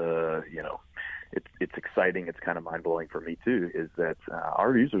is the it's exciting. It's kind of mind blowing for me too. Is that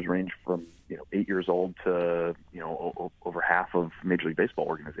our users range from 8 years old to over half of Major League Baseball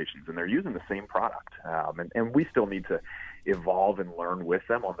organizations, and they're using the same product. And we still need to evolve and learn with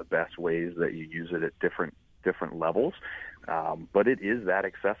them on the best ways that you use it at different levels. But it is that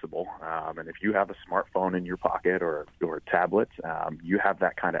accessible. And if you have a smartphone in your pocket or a tablet, you have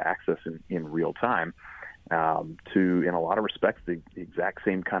that kind of access in real time to, in a lot of respects, the exact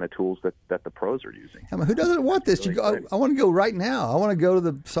same kind of tools that the pros are using. I mean, who doesn't want this? I want to go right now. I want to go to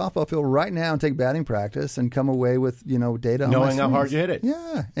the softball field right now and take batting practice and come away with data on knowing how hard you hit it.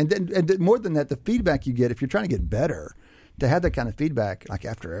 Yeah, and more than that, the feedback you get if you're trying to get better, to have that kind of feedback like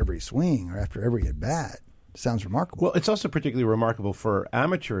after every swing or after every at bat. Sounds remarkable. Well, it's also particularly remarkable for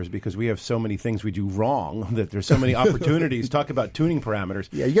amateurs because we have so many things we do wrong that there's so many opportunities. Talk about tuning parameters.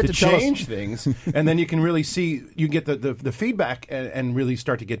 Yeah, you get to change things, and then you can really see, you get the feedback and really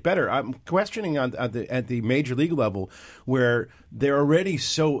start to get better. I'm questioning at the major league level where they're already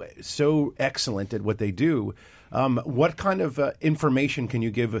so excellent at what they do. What kind of information can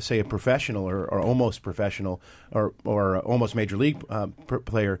you give, say, a professional or almost professional or almost major league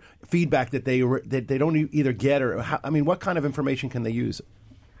player feedback that they don't either get or what kind of information can they use?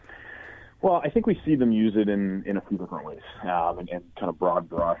 Well, I think we see them use it in a few different ways, and kind of broad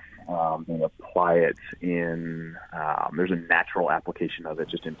brush. And apply it in. There's a natural application of it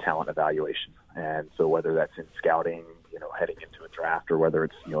just in talent evaluation, and so whether that's in scouting, heading into a draft, or whether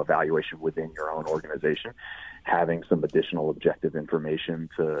it's evaluation within your own organization, having some additional objective information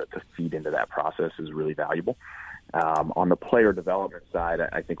to feed into that process is really valuable. On the player development side,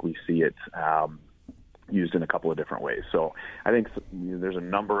 I think we see it used in a couple of different ways. So I think there's a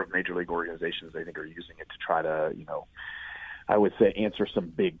number of major league organizations I think are using it to try to, I would say, answer some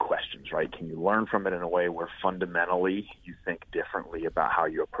big questions, right? Can you learn from it in a way where fundamentally you think differently about how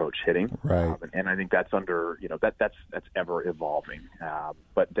you approach hitting? Right. And I think that's under, that's ever evolving.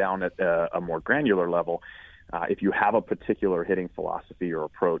 But down at a more granular level, if you have a particular hitting philosophy or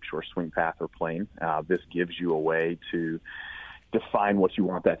approach or swing path or plane, this gives you a way to define what you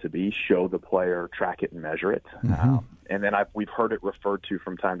want that to be, show the player, track it, and measure it. Mm-hmm. And then we've heard it referred to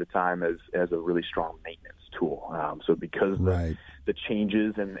from time to time as a really strong maintenance tool. So because the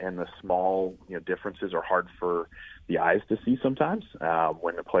changes and the small differences are hard for the eyes to see sometimes,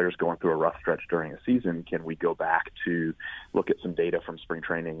 when the player's going through a rough stretch during a season, can we go back to look at some data from spring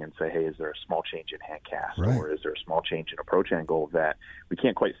training and say, hey, is there a small change in hand cast, or is there a small change in approach angle that we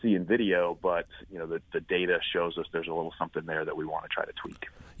can't quite see in video, but the data shows us there's a little something there that we want to try to tweak.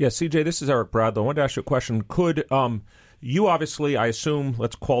 Yeah, CJ, this is Eric Bradlow. I wanted to ask you a question. Could you obviously, I assume,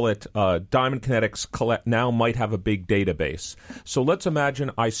 let's call it Diamond Kinetics now might have a big database. So let's imagine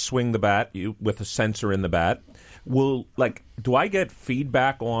I swing the bat with a sensor in the bat. Do I get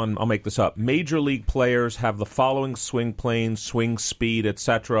feedback on, I'll make this up, major league players have the following swing plane, swing speed,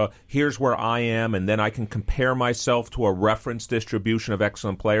 etc. Here's where I am, and then I can compare myself to a reference distribution of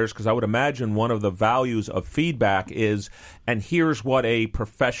excellent players? Because I would imagine one of the values of feedback is, and here's what a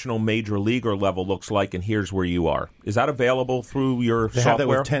professional major leaguer level looks like, and here's where you are. Is that available through your software? They have that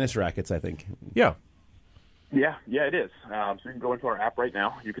with tennis rackets, I think. Yeah. Yeah, it is. So you can go into our app right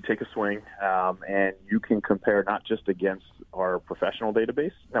now. You can take a swing, and you can compare not just against our professional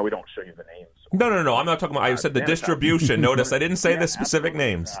database. Now, we don't show you the names. No. I'm not talking about. I said the distribution. Notice I didn't say the specific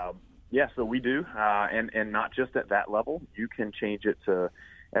names. So we do, and not just at that level. You can change it to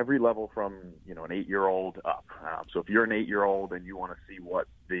every level from an 8-year-old up. So if you're an 8-year-old and you want to see what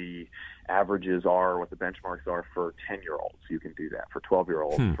the averages are, what the benchmarks are for 10-year-olds, you can do that. For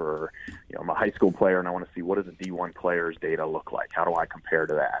 12-year-olds, for I'm a high school player and I want to see what does a D1 player's data look like? How do I compare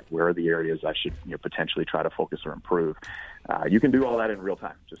to that? Where are the areas I should potentially try to focus or improve? You can do all that in real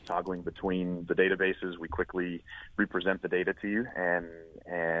time, just toggling between the databases. We quickly represent the data to you, and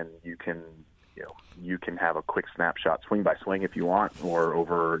you can have a quick snapshot, swing by swing if you want, or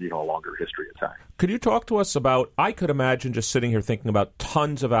over a longer history of time. Could you talk to us about, I could imagine just sitting here thinking about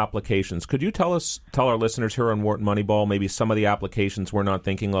tons of applications. Could you tell our listeners here on Wharton Moneyball maybe some of the applications we're not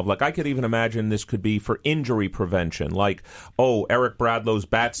thinking of? Like I could even imagine this could be for injury prevention. Like, Eric Bradlow's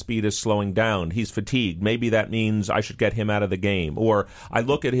bat speed is slowing down. He's fatigued. Maybe that means I should get him out of the game. Or I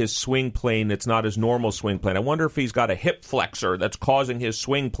look at his swing plane. It's not his normal swing plane. I wonder if he's got a hip flexor that's causing his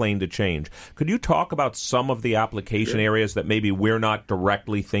swing plane to change. Could you talk about some of the application areas that maybe we're not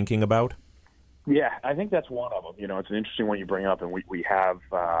directly thinking about? Yeah, I think that's one of them. It's an interesting one you bring up, and we have,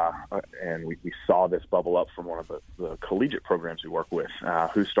 and we saw this bubble up from one of the collegiate programs we work with,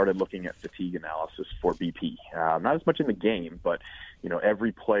 who started looking at fatigue analysis for BP. Not as much in the game, but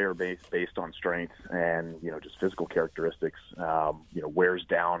every player based on strengths and, just physical characteristics, wears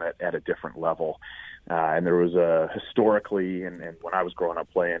down at a different level. And there was historically, and when I was growing up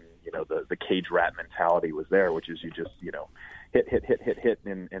playing, the cage rat mentality was there, which is you just, hit,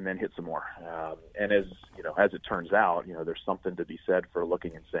 and then hit some more. And as it turns out, there's something to be said for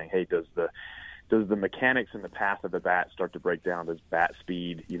looking and saying, hey, does the mechanics and the path of the bat start to break down? Does bat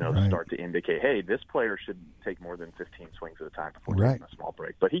speed, start to indicate, hey, this player should take more than 15 swings at a time before taking a small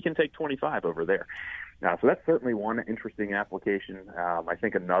break, but he can take 25 over there. So that's certainly one interesting application. I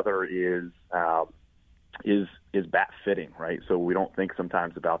think another is bat fitting, right? So we don't think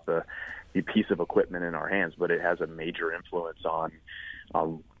sometimes about the piece of equipment in our hands, but it has a major influence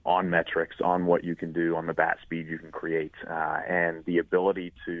on metrics, on what you can do, on the bat speed you can create, and the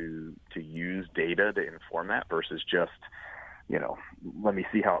ability to use data to inform that versus just, let me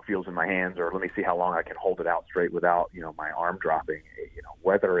see how it feels in my hands, or let me see how long I can hold it out straight without, my arm dropping.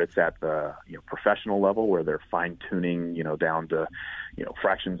 Whether it's at the professional level where they're fine tuning, down to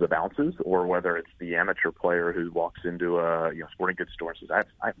fractions of ounces, or whether it's the amateur player who walks into a sporting goods store and says,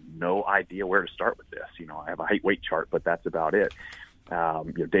 I have no idea where to start with this. I have a height weight chart, but that's about it.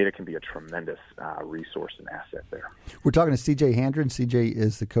 Data can be a tremendous resource and asset there. We're talking to CJ Handren. CJ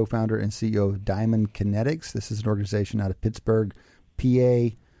is the co-founder and CEO of Diamond Kinetics. This is an organization out of Pittsburgh, PA,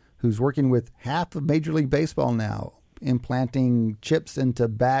 who's working with half of Major League Baseball now, implanting chips into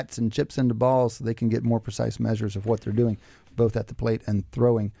bats and chips into balls so they can get more precise measures of what they're doing, both at the plate and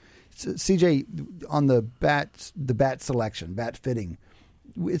throwing. So, CJ, on the bat selection, bat fitting,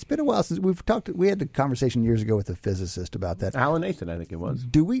 it's been a while since we've talked. We had a conversation years ago with a physicist about that. Alan Nathan, I think it was.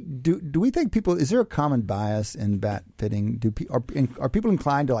 Do we think people? Is there a common bias in bat fitting? Are people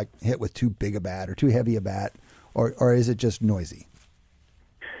inclined to hit with too big a bat or too heavy a bat, or is it just noisy?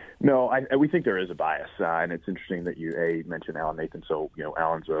 No, we think there is a bias, and it's interesting that you mentioned Alan Nathan. So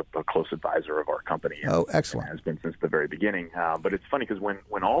Alan's a close advisor of our company. And, excellent. And has been since the very beginning. But it's funny because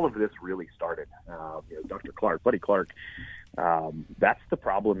when all of this really started, Dr. Clark, Buddy Clark. That's the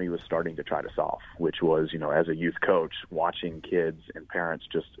problem he was starting to try to solve, which was, as a youth coach, watching kids and parents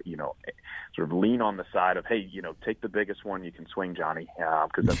just, sort of lean on the side of, hey, take the biggest one you can swing, Johnny,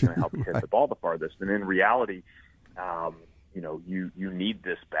 because that's going to help you hit the ball the farthest. And in reality, you need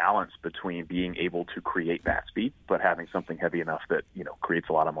this balance between being able to create bat speed, but having something heavy enough that, creates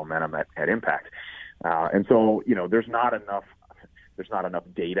a lot of momentum at impact. And so, there's not enough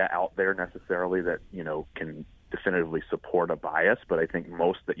data out there necessarily that, can definitively support a bias, but I think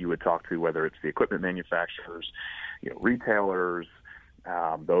most that you would talk to, whether it's the equipment manufacturers, retailers,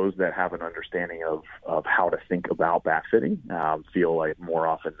 those that have an understanding of how to think about bat fitting, feel like more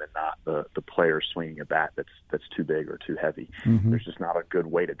often than not the player swinging a bat that's too big or too heavy. Mm-hmm. There's just not a good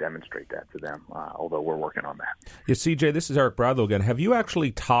way to demonstrate that to them, although we're working on that. Yeah, CJ, this is Eric Bradlow again. Have you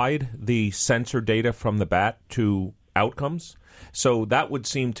actually tied the sensor data from the bat to outcomes? So that would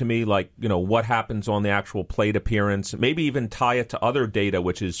seem to me like, what happens on the actual plate appearance, maybe even tie it to other data,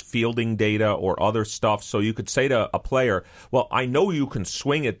 which is fielding data or other stuff. So you could say to a player, well, I know you can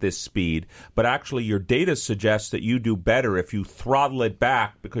swing at this speed, but actually your data suggests that you do better if you throttle it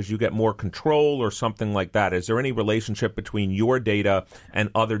back because you get more control or something like that. Is there any relationship between your data and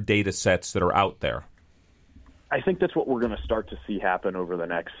other data sets that are out there? I think that's what we're going to start to see happen over the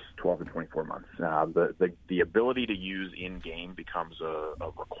next 12 to 24 months. The ability to use in-game becomes a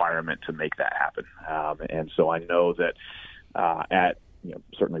requirement to make that happen. And so I know that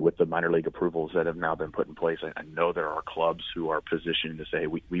certainly with the minor league approvals that have now been put in place, I know there are clubs who are positioned to say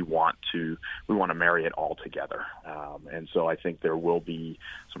we want to marry it all together. And so I think there will be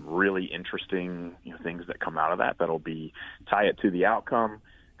some really interesting things that come out of that. That'll be tie it to the outcome,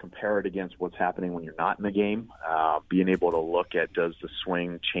 compare it against what's happening when you're not in the game, being able to look at does the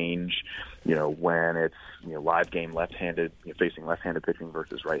swing change, when it's live game left-handed, facing left-handed pitching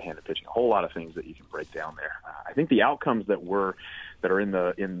versus right-handed pitching. A whole lot of things that you can break down there. I think the outcomes that are in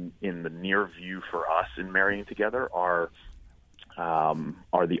the near view for us in marrying together are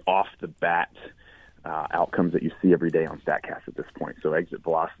the off the bat outcomes that you see every day on StatCast at this point. So exit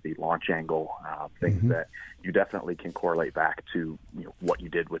velocity, launch angle, things that you definitely can correlate back to what you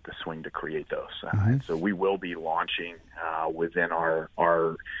did with the swing to create those. And so we will be launching within our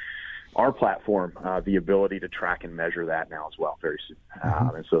platform the ability to track and measure that now as well very soon.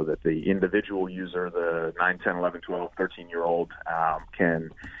 And so that the individual user, the 9, 10, 11, 12, 13-year-old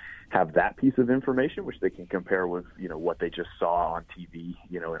can have that piece of information, which they can compare with, what they just saw on TV,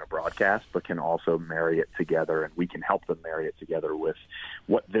 in a broadcast, but can also marry it together, and we can help them marry it together with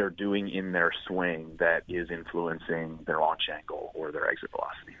what they're doing in their swing that is influencing their launch angle or their exit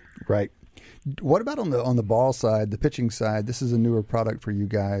velocity. Right. What about on the ball side, the pitching side? This is a newer product for you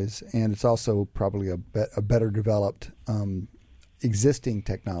guys, and it's also probably a better developed existing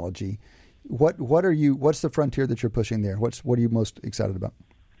technology. What's the frontier that you're pushing there? What are you most excited about?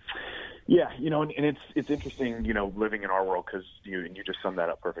 Yeah, and it's interesting, living in our world, because you just summed that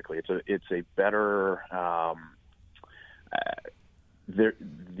up perfectly. It's a better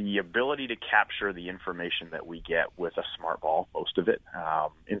the ability to capture the information that we get with a smart ball, most of it.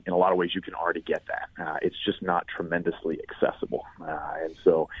 In a lot of ways, you can already get that. It's just not tremendously accessible, and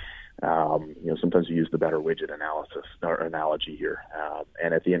so sometimes you use the better widget analysis or analogy here.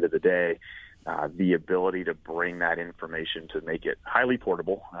 And at the end of the day, the ability to bring that information to make it highly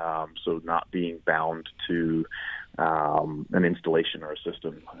portable, so not being bound to an installation or a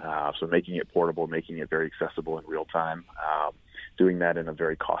system. So making it portable, making it very accessible in real time, doing that in a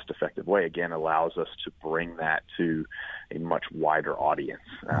very cost-effective way, again, allows us to bring that to a much wider audience,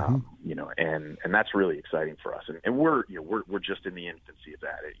 and that's really exciting for us. And we're just in the infancy of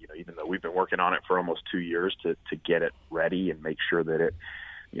that. Even though we've been working on it for almost 2 years to get it ready and make sure that it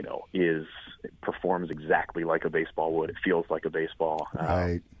performs exactly like a baseball would. It feels like a baseball.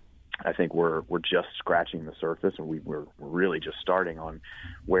 Right. I think we're just scratching the surface, and we're really just starting on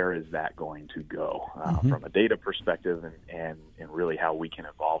where is that going to go from a data perspective, and really how we can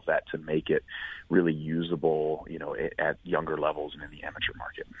evolve that to make it really usable, at younger levels and in the amateur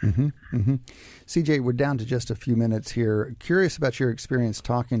market. CJ, we're down to just a few minutes here. Curious about your experience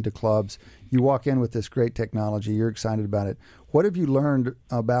talking to clubs. You walk in with this great technology. You're excited about it. What have you learned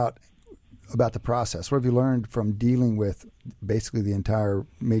about the process? What have you learned from dealing with basically the entire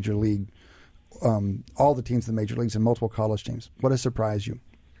major league, all the teams in the major leagues and multiple college teams? What has surprised you?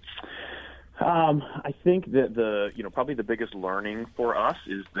 I think that probably the biggest learning for us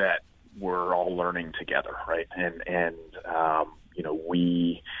is that we're all learning together, right? And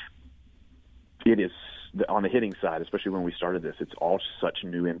it is on the hitting side, especially when we started this, it's all such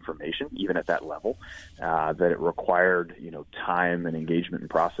new information, even at that level, that it required, time and engagement and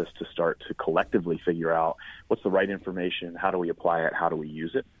process to start to collectively figure out what's the right information, how do we apply it, how do we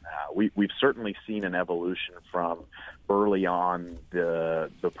use it. We've certainly seen an evolution from early on. The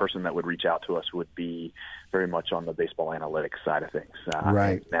person that would reach out to us would be very much on the baseball analytics side of things.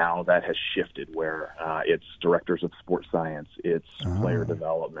 Right. Now that has shifted where it's directors of sports science, it's player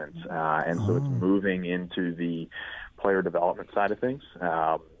development, and so it's moving into the player development side of things,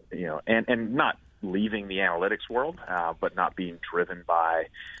 and not leaving the analytics world, but not being driven by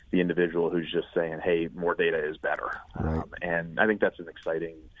the individual who's just saying, hey, more data is better. Right. And I think that's an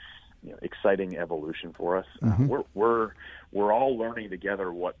exciting evolution for us. We're all learning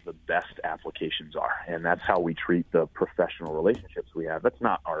together what the best applications are, and that's how we treat the professional relationships we have. That's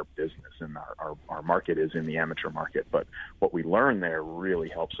not our business, and our market is in the amateur market, but what we learn there really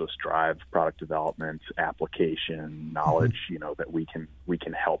helps us drive product development, application, knowledge, that we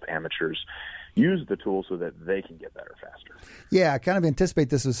can help amateurs use the tool so that they can get better faster. Yeah, I kind of anticipate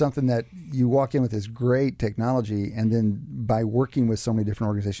this is something that you walk in with this great technology, and then by working with so many different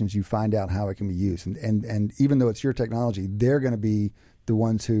organizations, you find out how it can be used. And even though it's your technology, they're going to be the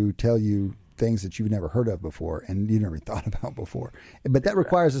ones who tell you things that you've never heard of before and you never thought about before. But that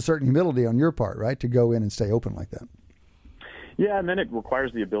requires a certain humility on your part, right, to go in and stay open like that. Yeah, and then it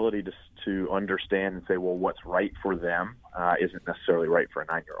requires the ability to understand and say, well, what's right for them isn't necessarily right for a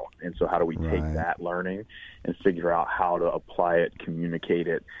 9-year-old. And so how do we take that learning and figure out how to apply it, communicate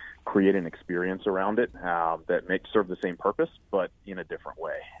it, create an experience around it that may serve the same purpose, but in a different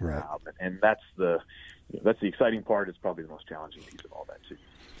way. Right. And that's the exciting part. It's probably the most challenging piece of all that, too.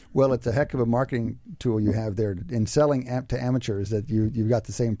 Well, it's a heck of a marketing tool you have there in selling to amateurs, that you've got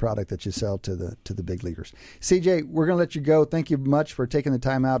the same product that you sell to the big leaguers. CJ, we're going to let you go. Thank you much for taking the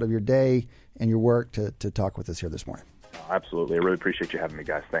time out of your day and your work to talk with us here this morning. Absolutely. I really appreciate you having me,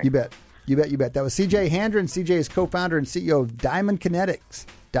 guys. Thanks. You bet. That was CJ Handren. CJ is co-founder and CEO of Diamond Kinetics.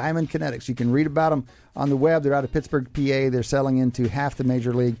 Diamond Kinetics. You can read about them on the web. They're out of Pittsburgh, PA. They're selling into half the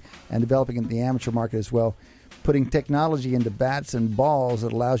major league and developing in the amateur market as well, putting technology into bats and balls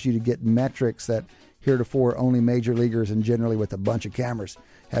that allows you to get metrics that heretofore only major leaguers and generally with a bunch of cameras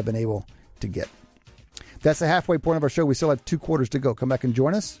have been able to get. That's the halfway point of our show. We still have 2 quarters to go. Come back and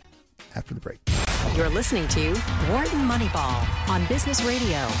join us after the break. You're listening to Wharton Moneyball on Business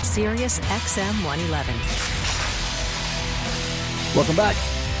Radio, Sirius XM 111. Welcome back.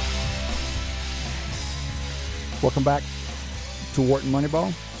 Welcome back to Wharton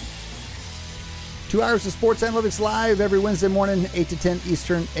Moneyball. 2 hours of sports analytics live every Wednesday morning, 8 to 10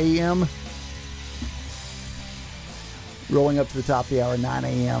 Eastern AM. Rolling up to the top of the hour, 9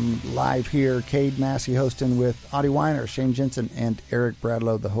 a.m. live here. Cade Massey hosting with Audie Weiner, Shane Jensen, and Eric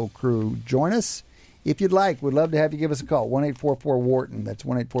Bradlow, the whole crew. Join us if you'd like. We'd love to have you give us a call. 1-844-WHARTON. That's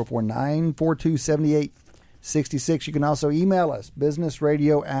 1-844-942-7866. You can also email us,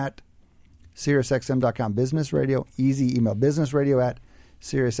 businessradio@SiriusXM.com. Business Radio, easy email,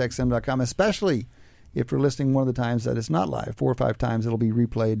 businessradio@SiriusXM.com, especially if you're listening one of the times that it's not live. 4 or 5 times it'll be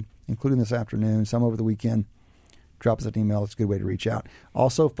replayed, including this afternoon, some over the weekend. Drop us an email. It's a good way to reach out.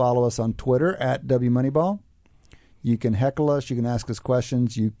 Also, follow us on Twitter @WMoneyball. You can heckle us. You can ask us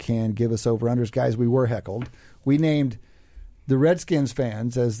questions. You can give us over-unders. Guys, we were heckled. We named the Redskins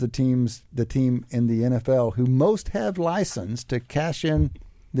fans as the team in the NFL who most have license to cash in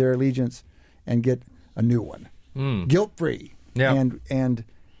their allegiance and get a new one. Guilt-free. Yeah.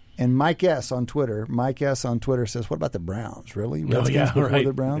 And Mike S. on Twitter says, what about the Browns? Really? Redskins before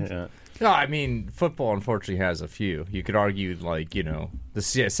the Browns? Yeah. No, I mean, football unfortunately has a few. You could argue, the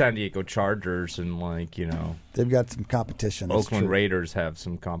San Diego Chargers and, they've got some competition. Oakland Raiders have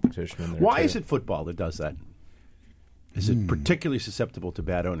some competition in there. Why too. is it football that does that? Is it particularly susceptible to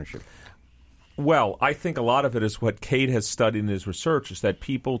bad ownership? Well, I think a lot of it is what Cade has studied in his research is that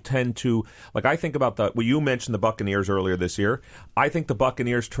people tend to, I think about you mentioned the Buccaneers earlier this year. I think the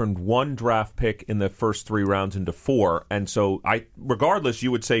Buccaneers turned 1 draft pick in the first 3 rounds into 4. And so regardless,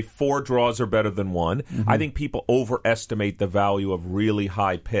 you would say 4 draws are better than 1. Mm-hmm. I think people overestimate the value of really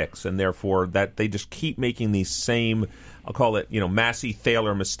high picks, and therefore that they just keep making these same, I'll call it, Massey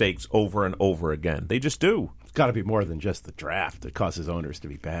Thaler mistakes over and over again. They just do. It's got to be more than just the draft that causes owners to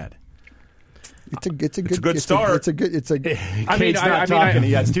be bad. It's a good start. Cade's not talking.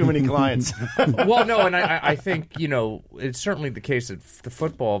 He has too many clients. Well, no, and I think it's certainly the case that the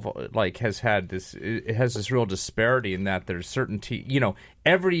football has had this. It has this real disparity in that there's certain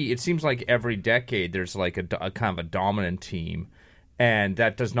it seems like every decade there's a kind of a dominant team, and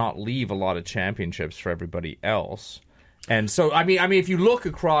that does not leave a lot of championships for everybody else. And so, I mean, if you look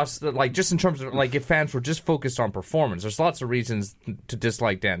across just in terms of if fans were just focused on performance, there's lots of reasons to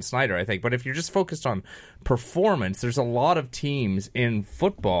dislike Dan Snyder, I think. But if you're just focused on performance, there's a lot of teams in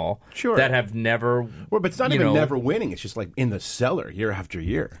football that have never. Well, but it's not even never winning. It's just in the cellar year after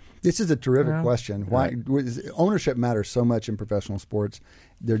year. This is a terrific question. Why ownership matters so much in professional sports?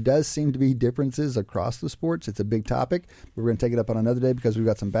 There does seem to be differences across the sports. It's a big topic. We're going to take it up on another day because we've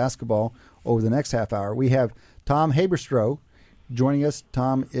got some basketball over the next half hour. We have Tom Haberstroh joining us.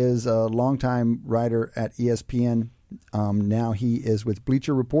 Tom is a longtime writer at ESPN. Now he is with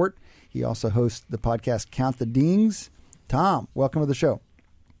Bleacher Report. He also hosts the podcast Count the Dings. Tom, welcome to the show.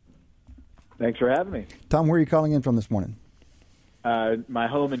 Thanks for having me. Tom, where are you calling in from this morning? My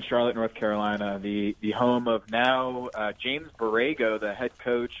home in Charlotte, North Carolina, the home of now James Borrego, the head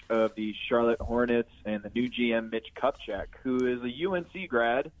coach of the Charlotte Hornets, and the new GM Mitch Kupchak, who is a UNC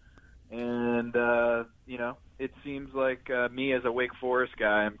grad. And, it seems like me as a Wake Forest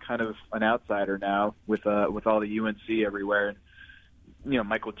guy, I'm kind of an outsider now with all the UNC everywhere. And,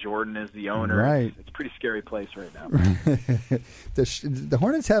 Michael Jordan is the owner. Right. It's a pretty scary place right now. The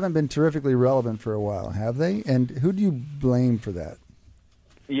Hornets haven't been terrifically relevant for a while, have they? And who do you blame for that?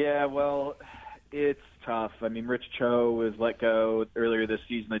 Yeah, well, it's tough. I mean, Rich Cho was let go earlier this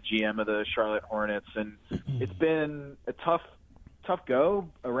season, the GM of the Charlotte Hornets, and it's been a tough go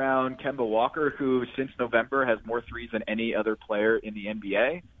around Kemba Walker, who since November has more threes than any other player in the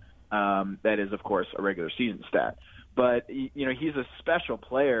NBA. That is, of course, a regular season stat. But, he's a special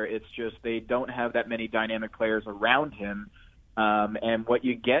player. It's just they don't have that many dynamic players around him. And what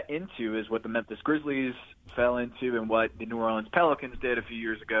you get into is what the Memphis Grizzlies fell into and what the New Orleans Pelicans did a few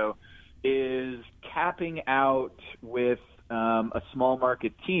years ago is capping out with a small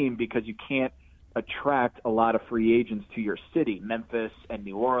market team because you can't attract a lot of free agents to your city. Memphis and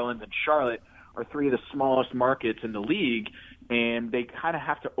New Orleans and Charlotte are 3 of the smallest markets in the league, and they kind of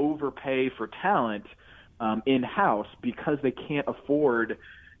have to overpay for talent in-house because they can't afford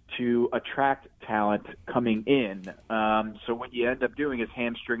to attract talent coming in. So what you end up doing is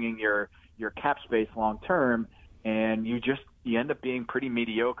hamstringing your cap space long-term, and you end up being pretty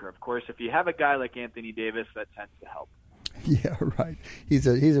mediocre. Of course, if you have a guy like Anthony Davis, that tends to help. Yeah, right. He's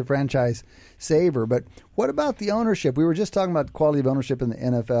a franchise saver. But what about the ownership? We were just talking about the quality of ownership in the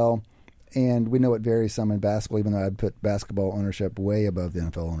NFL, and we know it varies some in basketball, even though I'd put basketball ownership way above the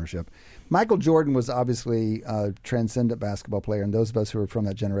NFL ownership. Michael Jordan was obviously a transcendent basketball player, and those of us who are from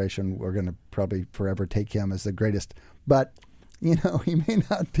that generation were going to probably forever take him as the greatest. But he may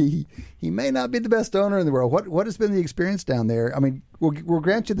not be the best owner in the world. What has been the experience down there? I mean, we'll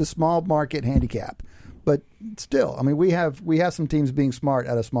grant you the small market handicap, but still, I mean, we have some teams being smart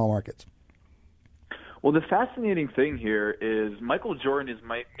out of small markets. Well, the fascinating thing here is Michael Jordan is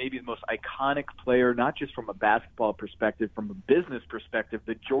maybe the most iconic player, not just from a basketball perspective, from a business perspective.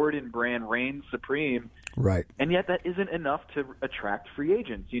 The Jordan brand reigns supreme. Right. And yet that isn't enough to attract free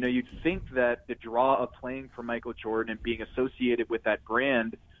agents. You'd think that the draw of playing for Michael Jordan and being associated with that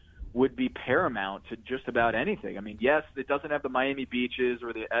brand would be paramount to just about anything. I mean, yes, it doesn't have the Miami beaches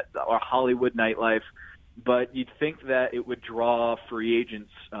or Hollywood nightlife, but you'd think that it would draw free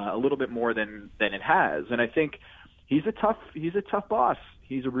agents a little bit more than it has. And I think he's a tough boss.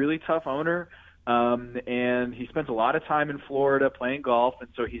 He's a really tough owner, and he spends a lot of time in Florida playing golf, and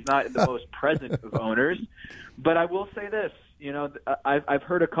so he's not the most present of owners. But I will say this, I've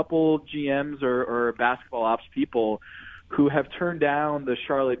heard a couple GMs or basketball ops people who have turned down the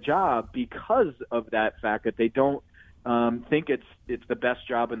Charlotte job because of that fact that they don't think it's the best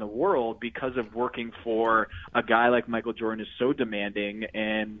job in the world because of working for a guy like Michael Jordan is so demanding,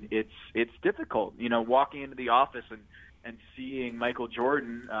 and it's difficult. Walking into the office and seeing Michael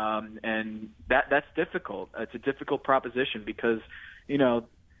Jordan, and that's difficult. It's a difficult proposition because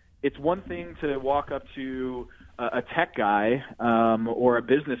it's one thing to walk up to a tech guy or a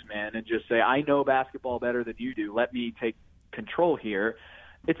businessman and just say, I know basketball better than you do. Let me take control here.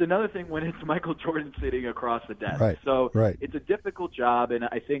 It's another thing when it's Michael Jordan sitting across the desk. Right. So right. It's a difficult job, and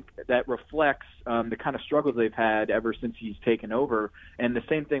I think that reflects the kind of struggles they've had ever since he's taken over. And the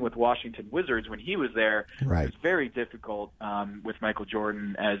same thing with Washington Wizards when he was there. Right. It was very difficult with Michael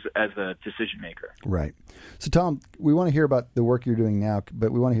Jordan as a decision maker. Right. So, Tom, we want to hear about the work you're doing now,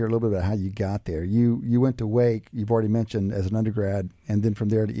 but we want to hear a little bit about how you got there. You went to Wake, you've already mentioned, as an undergrad, and then from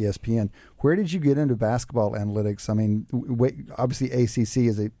there to ESPN. Where did you get into basketball analytics? I mean, obviously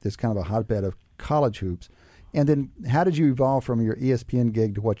ACC is kind of a hotbed of college hoops. And then how did you evolve from your ESPN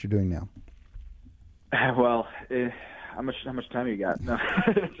gig to what you're doing now? Well, how much time you got? No,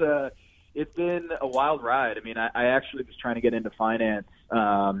 it's been a wild ride. I mean, I actually was trying to get into finance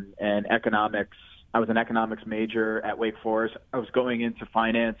and economics. I was an economics major at Wake Forest. I was going into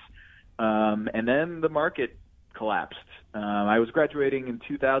finance, and then the market collapsed. I was graduating in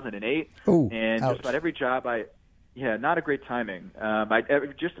 2008, and ouch. just about every job not a great timing.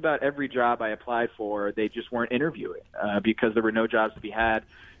 Just about every job I applied for, they just weren't interviewing because there were no jobs to be had.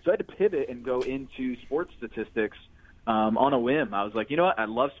 So I had to pivot and go into sports statistics on a whim. I was like, you know what? I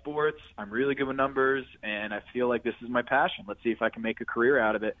love sports. I'm really good with numbers, and I feel like this is my passion. Let's see if I can make a career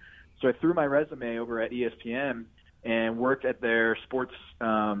out of it. So I threw my resume over at ESPN and worked at their sports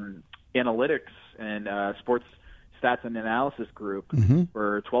analytics and sports stats and analysis group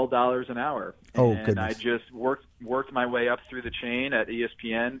for $12 an hour. And I just worked my way up through the chain at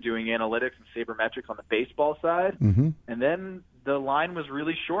ESPN doing analytics and sabermetrics on the baseball side. And then the line was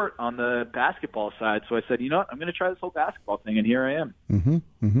really short on the basketball side. So I said, you know what, I'm going to try this whole basketball thing, and here I am.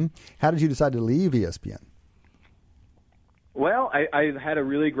 How did you decide to leave ESPN? Well, I had a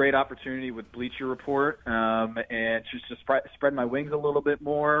really great opportunity with Bleacher Report and just to spread my wings a little bit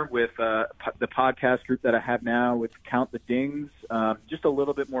more with the podcast group that I have now with Count the Dings, just a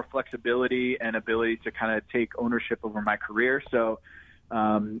little bit more flexibility and ability to kind of take ownership over my career. So,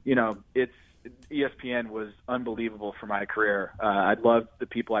 ESPN was unbelievable for my career. I loved the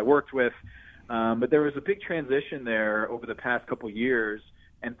people I worked with, but there was a big transition there over the past couple years.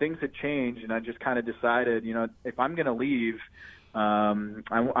 And things had changed, and I just kind of decided, if I'm going to leave,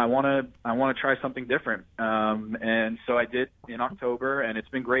 I want to try something different. And so I did in October, and it's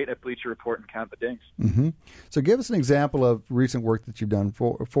been great at Bleacher Report and Count the Dings. So give us an example of recent work that you've done.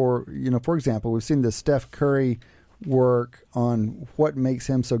 For example, we've seen the Steph Curry work on what makes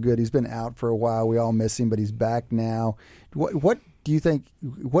him so good. He's been out for a while. We all miss him, but he's back now. What do you think?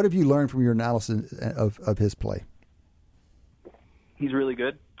 What have you learned from your analysis of his play? He's really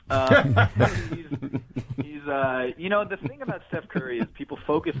good. He's the thing about Steph Curry is people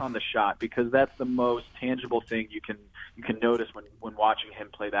focus on the shot because that's the most tangible thing you can notice when watching him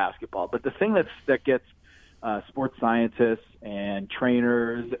play basketball. But the thing that gets sports scientists and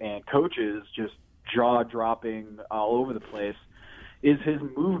trainers and coaches just jaw-dropping all over the place is his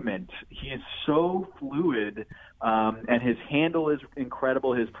movement. He is so fluid, and his handle is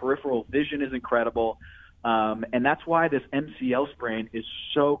incredible. His peripheral vision is incredible. And that's why this MCL sprain is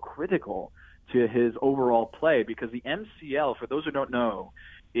so critical to his overall play, because the MCL, for those who don't know,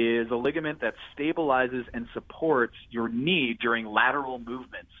 is a ligament that stabilizes and supports your knee during lateral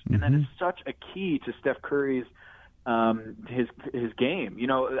movements. And that is such a key to Steph Curry's his game.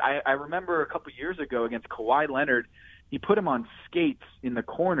 I remember a couple years ago against Kawhi Leonard, he put him on skates in the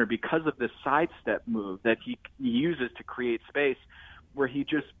corner because of this sidestep move that he uses to create space, where he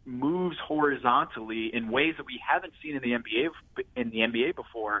just moves horizontally in ways that we haven't seen in the NBA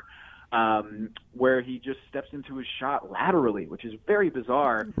before. where he just steps into his shot laterally, which is very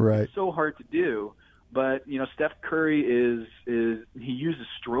bizarre. Right. It's so hard to do. But, Steph Curry he uses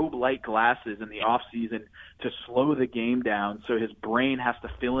strobe light glasses in the off season to slow the game down, so his brain has to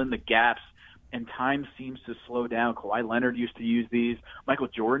fill in the gaps, and time seems to slow down. Kawhi Leonard used to use these. Michael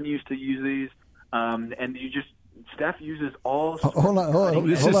Jordan used to use these. And Steph uses all. Hold on,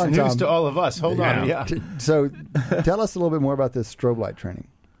 this is news Tom. to all of us. Hold on. Yeah. So, tell us a little bit more about this strobe light training.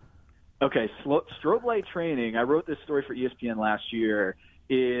 Okay, strobe light training. I wrote this story for ESPN last year.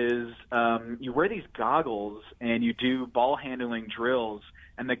 Is you wear these goggles and you do ball handling drills,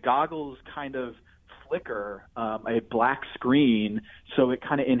 and the goggles kind of flicker a black screen, so it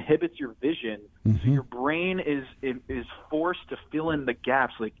kind of inhibits your vision. So your brain is forced to fill in the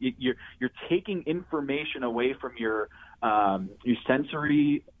gaps. Like you're taking information away from your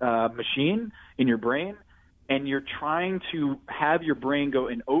sensory machine in your brain, and you're trying to have your brain go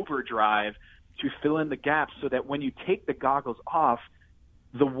in overdrive to fill in the gaps, so that when you take the goggles off,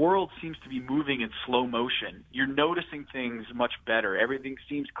 the world seems to be moving in slow motion. You're noticing things much better. Everything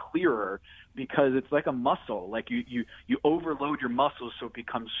seems clearer because it's like a muscle. Like you overload your muscles so it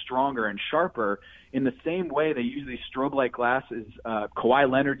becomes stronger and sharper. In the same way, they use these strobe light glasses. Kawhi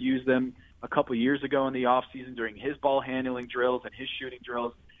Leonard used them a couple years ago in the offseason during his ball handling drills and his shooting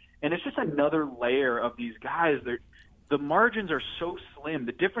drills. And it's just another layer of these guys. The margins are so slim.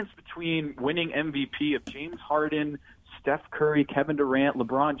 The difference between winning MVP of James Harden, Steph Curry, Kevin Durant,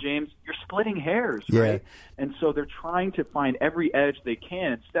 LeBron James, you're splitting hairs, right? And so they're trying to find every edge they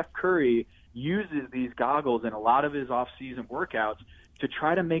can. Steph Curry uses these goggles in a lot of his off-season workouts to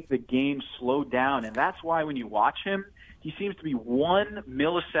try to make the game slow down. And that's why when you watch him, he seems to be 1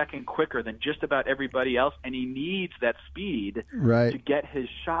 millisecond quicker than just about everybody else, and he needs that speed to get his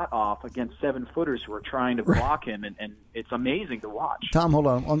shot off against 7-footers who are trying to block him, and it's amazing to watch. Tom, hold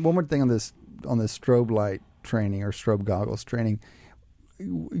on. One more thing on this strobe light training or strobe goggles training.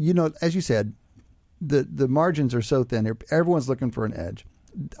 As you said, the margins are so thin. Everyone's looking for an edge.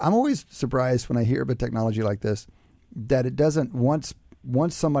 I'm always surprised when I hear about technology like this that it doesn't, once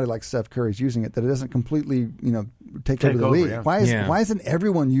somebody like Steph Curry's using it, that it doesn't completely take over the league. Yeah. Why isn't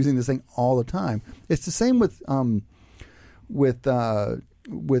everyone using this thing all the time? It's the same with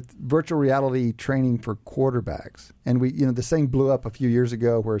virtual reality training for quarterbacks. And this thing blew up a few years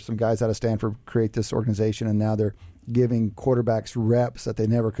ago where some guys out of Stanford create this organization, and now they're giving quarterbacks reps that they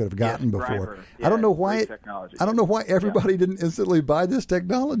never could have gotten before. Yeah, I don't know why everybody didn't instantly buy this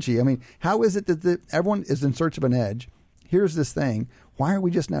technology. I mean, how is it that everyone is in search of an edge? Here's this thing. Why are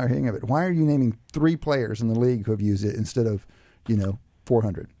we just now hearing of it? Why are you naming 3 players in the league who have used it instead of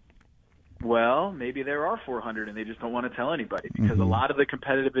 400? Well, maybe there are 400 and they just don't want to tell anybody, because a lot of the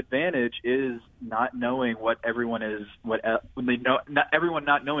competitive advantage is not knowing what everyone is, not everyone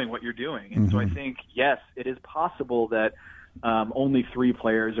not knowing what you're doing. And so I think, yes, it is possible that only 3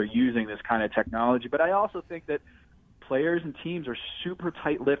 players are using this kind of technology. But I also think that players and teams are super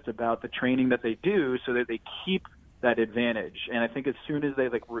tight-lipped about the training that they do so that they keep that advantage. And I think as soon as they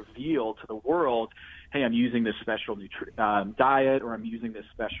reveal to the world, hey, I'm using this special diet, or I'm using this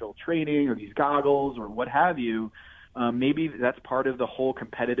special training, or these goggles, or what have you, maybe that's part of the whole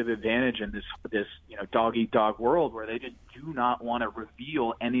competitive advantage in this dog-eat-dog world where they just do not want to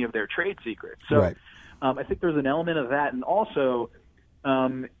reveal any of their trade secrets. So I think there's an element of that, and also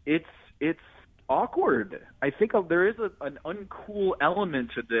it's awkward. I think there is an uncool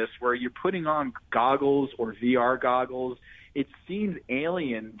element to this where you're putting on goggles or VR goggles. It seems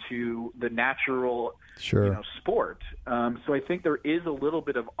alien to the natural sport. So I think there is a little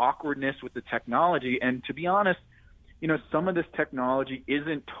bit of awkwardness with the technology. And to be honest, some of this technology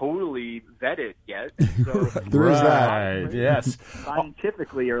isn't totally vetted yet. So there is that. Yes.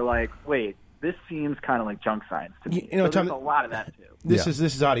 Scientifically, you're like, wait, this seems kind of like junk science to me. So Tom, there's a lot of that too. This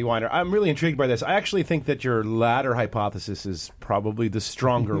is Adi Weiner. I'm really intrigued by this. I actually think that your latter hypothesis is probably the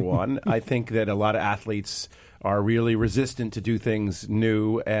stronger one. I think that a lot of athletes are really resistant to do things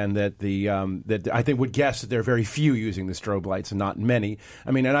new, and that that I think would guess that there are very few using the strobe lights and not many.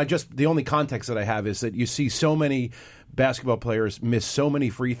 I mean, and the only context that I have is that you see so many basketball players miss so many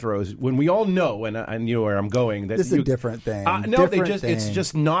free throws when we all know, and I knew where I'm going, that this is a different thing. It's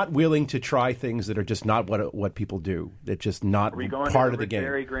just not willing to try things that are just not what people do. It's just not part of the game.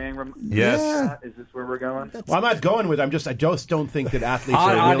 Jerry Graham? Yes. Is this where we're going? Well, I'm not going with it. I just don't think that athletes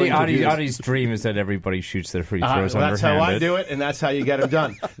are willing to do this. Adi's dream is that everybody shoots their free throws well, underhanded. that's how I do it, and that's how you get them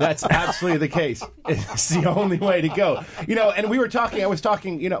done. That's absolutely the case. It's the only way to go. And we were talking. I was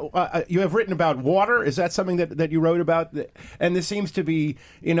talking. You have written about water. Is that something that you wrote about? And this seems to be,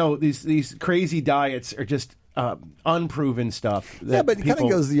 these crazy diets are just unproven stuff. That Yeah, but it kind of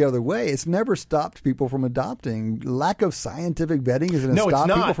goes the other way. It's never stopped people from adopting. Lack of scientific vetting isn't stop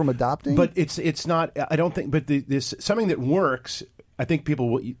people from adopting. But it's not. I don't think. But this something that works. I think people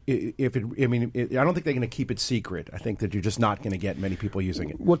will. I don't think they're going to keep it secret. I think that you're just not going to get many people using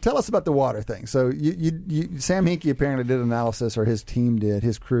it. Well, tell us about the water thing. So Sam Hinkie apparently did analysis, or his team did,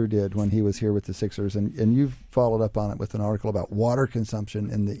 his crew did, when he was here with the Sixers, and you've followed up on it with an article about water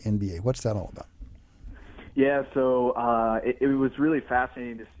consumption in the NBA. What's that all about? Yeah, so it was really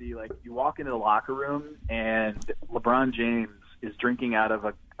fascinating to see. Like, you walk into the locker room and LeBron James is drinking out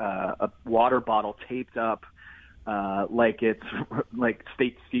of a water bottle taped up like it's like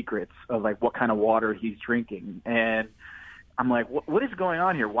state secrets of like what kind of water he's drinking. And I'm like, what is going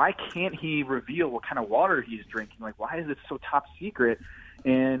on here? Why can't he reveal what kind of water he's drinking? Like, why is it so top secret?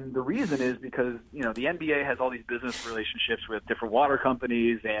 And the reason is because, the NBA has all these business relationships with different water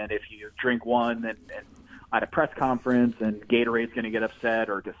companies, and if you drink one and at a press conference, and Gatorade's going to get upset,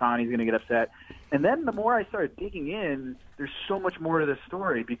 or Dasani's going to get upset. And then the more I started digging in, there's so much more to this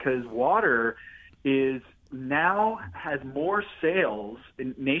story, because water has more sales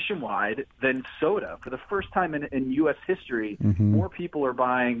nationwide than soda. For the first time in U.S. history, more people are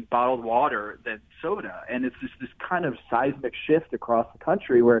buying bottled water than soda. And it's just this kind of seismic shift across the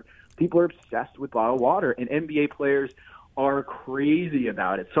country where people are obsessed with bottled water, and NBA players are crazy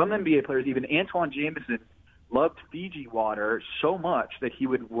about it. Some NBA players, even Antoine Jameson, loved Fiji water so much that he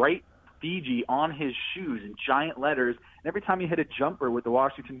would write Fiji on his shoes in giant letters. And every time he hit a jumper with the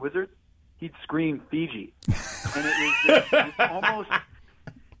Washington Wizards, he'd scream Fiji. And it was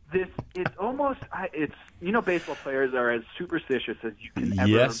baseball players are as superstitious as you can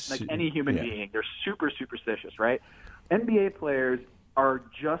ever, like any human being. They're super superstitious, right? NBA players are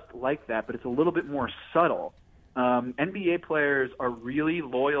just like that, but it's a little bit more subtle. NBA players are really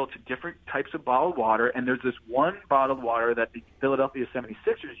loyal to different types of bottled water, and there's this one bottled water that the Philadelphia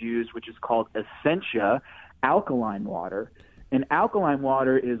 76ers use, which is called Essentia alkaline water. And alkaline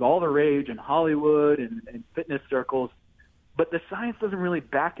water is all the rage in Hollywood and fitness circles, but the science doesn't really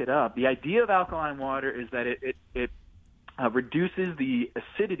back it up. The idea of alkaline water is that it reduces the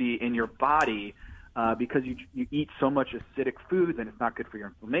acidity in your body because you eat so much acidic foods, and it's not good for your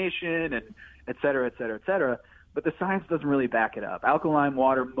inflammation, and et cetera, et cetera, et cetera. But the science doesn't really back it up. Alkaline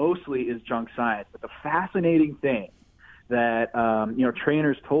water mostly is junk science. But the fascinating thing that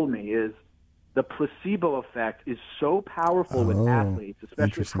trainers told me is the placebo effect is so powerful with athletes,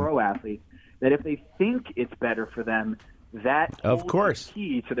 especially pro athletes, that if they think it's better for them, that of course is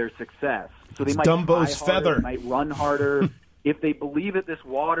key to their success. So they it's might Dumbo's try harder, feather. might run harder. If they believe that this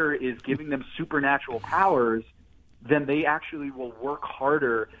water is giving them supernatural powers, then they actually will work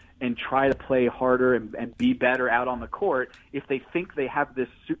harder and try to play harder and be better out on the court. If they think they have this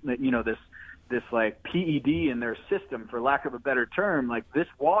like PED in their system, for lack of a better term, like this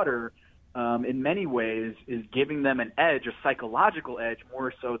water, in many ways, is giving them an edge, a psychological edge,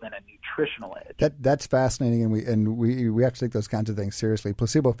 more so than a nutritional edge. That's fascinating, and we actually take those kinds of things seriously.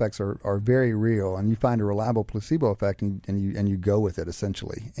 Placebo effects are very real, and you find a reliable placebo effect, and you go with it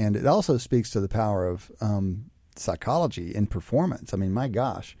essentially. And it also speaks to the power of psychology in performance. I mean, my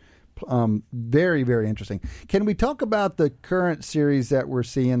gosh. Very, very interesting. Can we talk about the current series that we're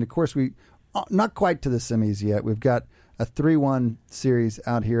seeing? Of course, we not quite to the semis yet. We've got a 3-1 series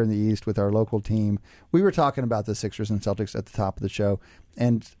out here in the East with our local team. We were talking about the Sixers and Celtics at the top of the show,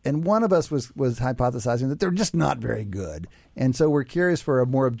 and one of us was hypothesizing that they're just not very good. And so we're curious for a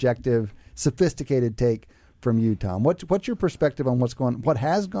more objective, sophisticated take from you, Tom. What's your perspective on what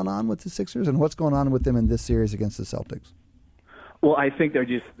has gone on with the Sixers and what's going on with them in this series against the Celtics? Well, I think they're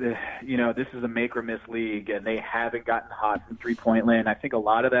just, this is a make or miss league, and they haven't gotten hot from three-point land. I think a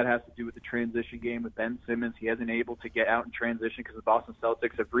lot of that has to do with the transition game with Ben Simmons. He hasn't able to get out in transition because the Boston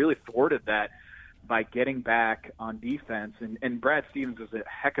Celtics have really thwarted that by getting back on defense. And Brad Stevens does a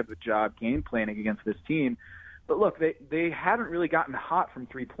heck of a job game planning against this team. But look, they haven't really gotten hot from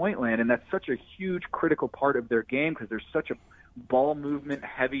three-point land, and that's such a huge critical part of their game because they're such a ball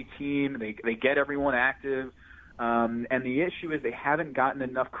movement-heavy team. They get everyone active. And the issue is they haven't gotten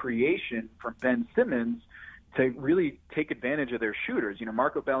enough creation from Ben Simmons to really take advantage of their shooters.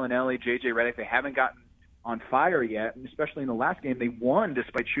 Marco Bellinelli, J.J. Redick, they haven't gotten on fire yet, and especially in the last game, they won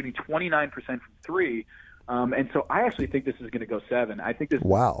despite shooting 29% from three. And so I actually think this is going to go 7. I think this.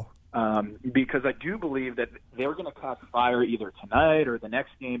 Wow. Because I do believe that they're going to catch fire either tonight or the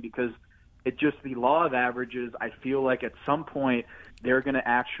next game because it just the law of averages. I feel like at some point they're going to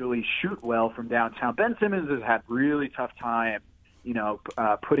actually shoot well from downtown. Ben Simmons has had really tough time,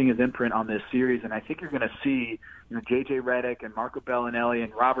 putting his imprint on this series, and I think you're going to see, J.J. Redick and Marco Bellinelli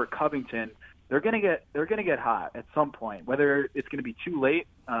and Robert Covington they're going to get hot at some point. Whether it's going to be too late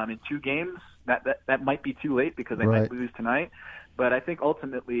in 2 games, that might be too late because they might lose tonight. But I think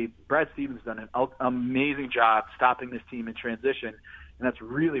ultimately Brad Stevens has done an amazing job stopping this team in transition, and that's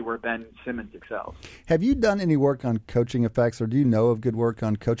really where Ben Simmons excels. Have you done any work on coaching effects, or do you know of good work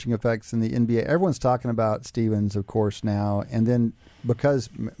on coaching effects in the NBA? Everyone's talking about Stevens, of course, now, and then because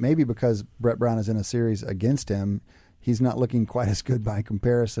Brett Brown is in a series against him, he's not looking quite as good by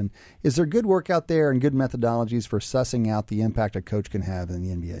comparison. Is there good work out there and good methodologies for sussing out the impact a coach can have in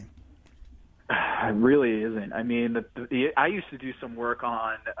the NBA? It really isn't. I mean, I used to do some work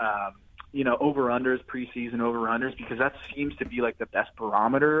on, over-unders, preseason over-unders, because that seems to be like the best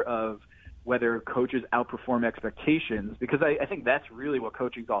barometer of whether coaches outperform expectations, because I think that's really what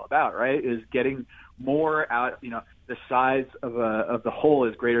coaching's all about, right, is getting more out. The size of the whole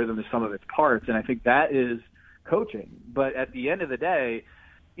is greater than the sum of its parts, and I think that is coaching. But at the end of the day,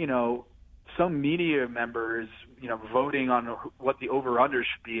 some media members, voting on what the over-under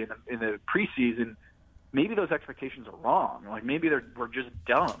should be in the preseason, maybe those expectations are wrong. Like maybe we're just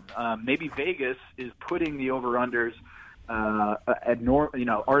dumb. Maybe Vegas is putting the over-unders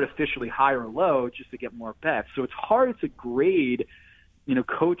artificially high or low just to get more bets. So it's hard to grade,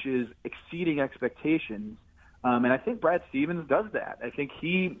 coaches exceeding expectations. And I think Brad Stevens does that. I think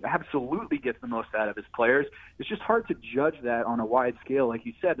he absolutely gets the most out of his players. It's just hard to judge that on a wide scale. Like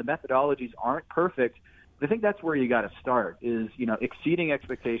you said, the methodologies aren't perfect. But I think that's where you got to start is, exceeding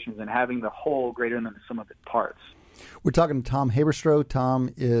expectations and having the whole greater than the sum of its parts. We're talking to Tom Haberstroh. Tom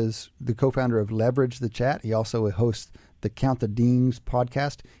is the co-founder of Leverage the Chat. He also hosts the Count the Dings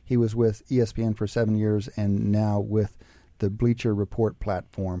podcast. He was with ESPN for 7 years and now with the Bleacher Report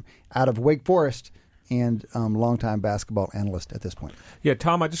platform out of Wake Forest, and longtime basketball analyst at this point. Yeah,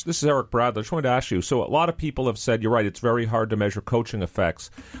 Tom, this is Eric Bradley. I just wanted to ask you, so a lot of people have said, you're right, it's very hard to measure coaching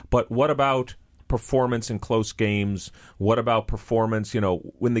effects, but what about performance in close games? What about performance,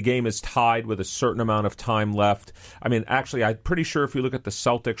 when the game is tied with a certain amount of time left? I mean, actually, I'm pretty sure if you look at the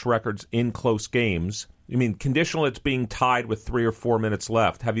Celtics records in close games, conditional it's being tied with 3 or 4 minutes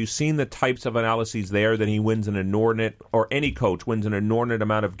left. Have you seen the types of analyses there that he wins an inordinate, or any coach wins an inordinate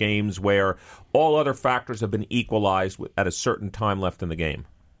amount of games where all other factors have been equalized at a certain time left in the game?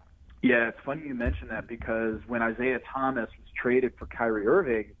 Yeah, it's funny you mention that because when Isaiah Thomas was traded for Kyrie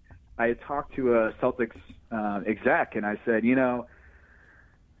Irving, I had talked to a Celtics exec, and I said,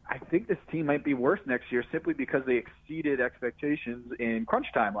 I think this team might be worse next year simply because they exceeded expectations in crunch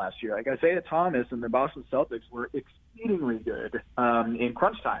time last year. Like Isaiah Thomas and the Boston Celtics were exceedingly good in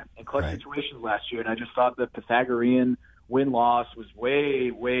crunch time, in clutch situations last year, and I just thought the Pythagorean win-loss was way,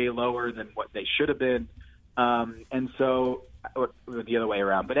 way lower than what they should have been. And so or the other way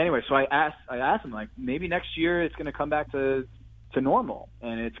around. But anyway, so I asked him, like, maybe next year it's going to come back to normal,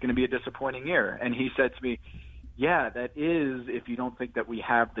 and it's going to be a disappointing year. And he said to me, yeah, that is if you don't think that we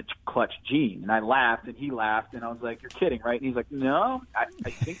have the clutch gene. And I laughed, and he laughed, and I was like, you're kidding, right? And he's like, no,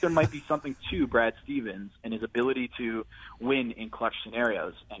 I think there might be something to Brad Stevens and his ability to win in clutch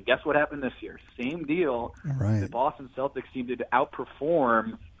scenarios. And guess what happened this year? Same deal. Right. The Boston Celtics seemed to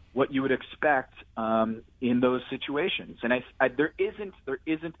outperform what you would expect in those situations. And there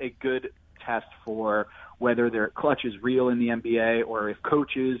isn't a good test for whether their clutch is real in the NBA or if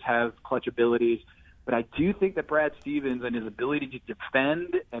coaches have clutch abilities. But I do think that Brad Stevens and his ability to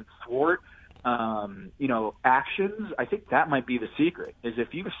defend and thwart, actions, I think that might be the secret, is if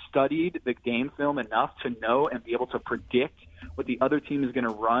you've studied the game film enough to know and be able to predict what the other team is going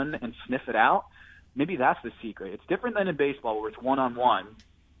to run and sniff it out, maybe that's the secret. It's different than in baseball where it's one-on-one.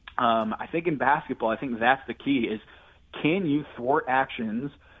 I think in basketball, I think that's the key is can you thwart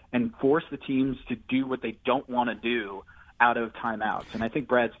actions and force the teams to do what they don't want to do out of timeouts. And I think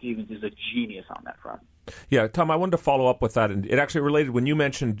Brad Stevens is a genius on that front. Yeah, Tom, I wanted to follow up with that. And it actually related when you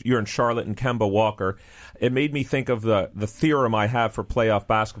mentioned you're in Charlotte and Kemba Walker. It made me think of the theorem I have for playoff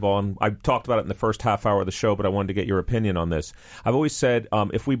basketball. And I talked about it in the first half hour of the show, but I wanted to get your opinion on this. I've always said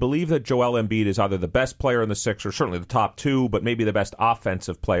if we believe that Joel Embiid is either the best player in the Sixers, certainly the top two, but maybe the best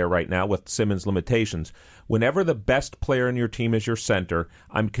offensive player right now with Simmons' limitations, whenever the best player in your team is your center,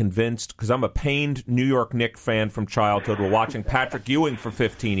 I'm convinced, because I'm a pained New York Knicks fan from childhood, we're watching Patrick Ewing for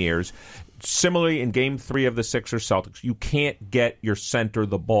 15 years. Similarly, in Game 3 of the Sixers-Celtics, you can't get your center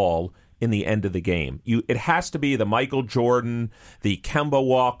the ball in the end of the game. It has to be the Michael Jordan, the Kemba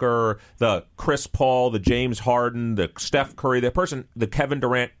Walker, the Chris Paul, the James Harden, the Steph Curry, the Kevin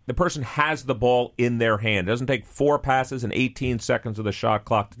Durant. The person has the ball in their hand. It doesn't take 4 passes and 18 seconds of the shot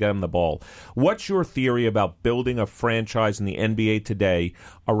clock to get them the ball. What's your theory about building a franchise in the NBA today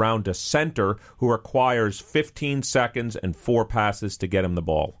around a center who requires 15 seconds and 4 passes to get him the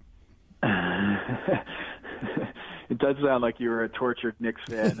ball? It does sound like you were a tortured Knicks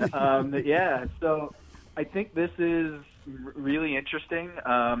fan. Yeah, so I think this is really interesting.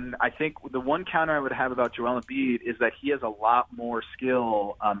 I think the one counter I would have about Joel Embiid is that he has a lot more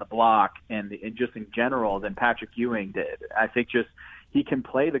skill on the block and just in general than Patrick Ewing did. I think just he can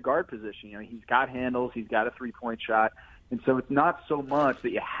play the guard position. You know, he's got handles, he's got a three-point shot, and so it's not so much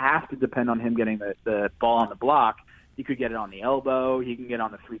that you have to depend on him getting the ball on the block. He could get it on the elbow, he can get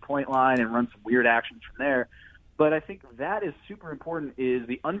on the three-point line and run some weird actions from there. But I think that is super important is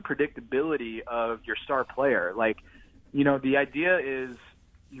the unpredictability of your star player. Like, you know, the idea is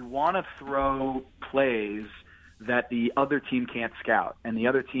you want to throw plays that the other team can't scout and the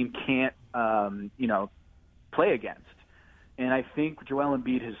other team can't, play against. And I think Joel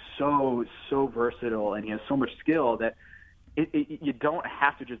Embiid is so versatile and he has so much skill that you don't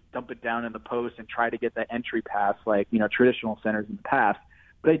have to just dump it down in the post and try to get that entry pass like, you know, traditional centers in the past.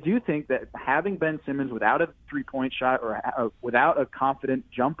 But I do think that having Ben Simmons without a three-point shot or without a confident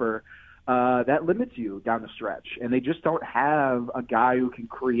jumper, that limits you down the stretch. And they just don't have a guy who can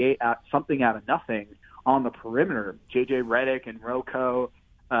create something out of nothing on the perimeter. J.J. Redick and Rocco,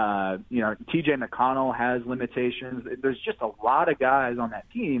 T.J. McConnell has limitations. There's just a lot of guys on that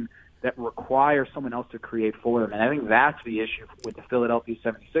team that require someone else to create for them. And I think that's the issue with the Philadelphia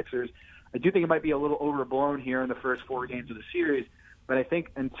 76ers. I do think it might be a little overblown here in the first 4 games of the series, but I think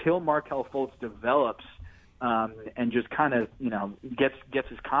until Markelle Fultz develops and just kind of, gets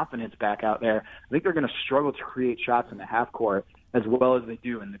his confidence back out there, I think they're going to struggle to create shots in the half court as well as they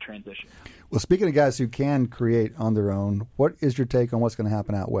do in the transition. Well, speaking of guys who can create on their own, what is your take on what's going to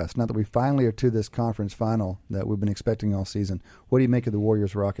happen out west? Now that we finally are to this conference final that we've been expecting all season, what do you make of the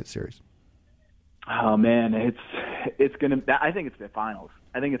Warriors-Rockets series? Oh, man, it's going to – I think it's the finals.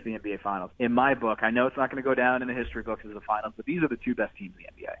 I think it's the NBA Finals. In my book, I know it's not going to go down in the history books as the finals, but these are the 2 best teams in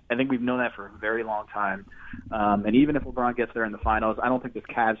the NBA. I think we've known that for a very long time. And even if LeBron gets there in the finals, I don't think this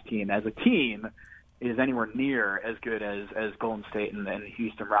Cavs team as a team is anywhere near as good as Golden State and the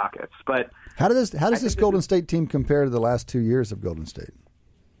Houston Rockets. But how does this Golden State team compare to the last 2 years of Golden State?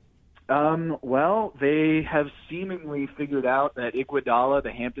 Well, they have seemingly figured out that Iguodala,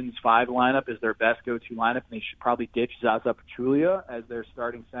 the Hamptons 5 lineup, is their best go-to lineup, and they should probably ditch Zaza Pachulia as their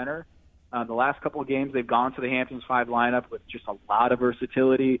starting center. The last couple of games, they've gone to the Hamptons 5 lineup with just a lot of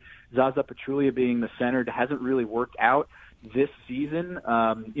versatility. Zaza Pachulia being the center hasn't really worked out this season.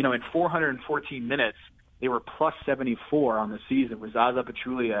 In 414 minutes, they were plus 74 on the season with Zaza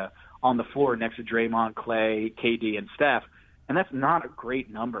Pachulia on the floor next to Draymond, Clay, KD, and Steph. And that's not a great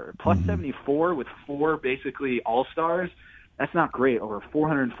number. Plus 74 with 4 basically all-stars, that's not great. Over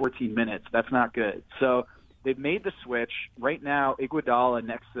 414 minutes, that's not good. So they've made the switch. Right now, Iguodala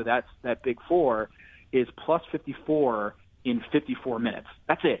next to that big 4 is plus 54 in 54 minutes.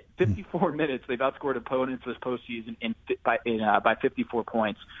 That's it. 54 minutes, they've outscored opponents this postseason by 54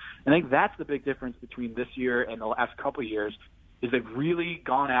 points. I think that's the big difference between this year and the last couple of years is they've really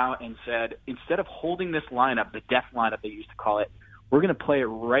gone out and said, instead of holding this lineup, the death lineup they used to call it, we're going to play it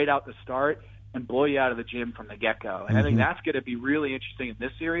right out the start and blow you out of the gym from the get-go. And I think that's going to be really interesting in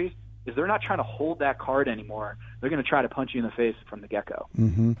this series is they're not trying to hold that card anymore. They're going to try to punch you in the face from the get-go.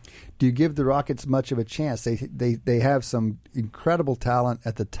 Mm-hmm. Do you give the Rockets much of a chance? They have some incredible talent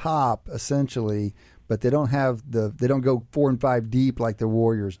at the top, essentially, but they don't go 4 and 5 deep like the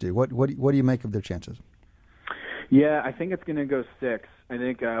Warriors do. What do you make of their chances? Yeah, I think it's going to go 6. I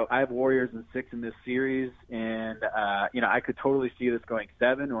think I have Warriors in 6 in this series, and I could totally see this going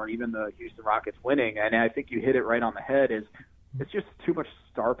 7 or even the Houston Rockets winning. And I think you hit it right on the head. It's just too much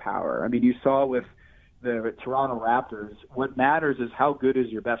star power. I mean, you saw with the Toronto Raptors, what matters is how good is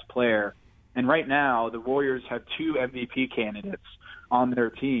your best player. And right now, the Warriors have 2 MVP candidates on their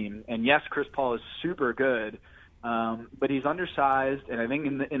team. And yes, Chris Paul is super good. But he's undersized, and I think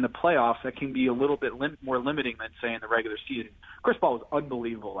in the playoffs that can be a little bit more limiting than, say, in the regular season. Chris Paul was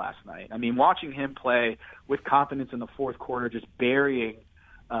unbelievable last night. I mean, watching him play with confidence in the fourth quarter, just burying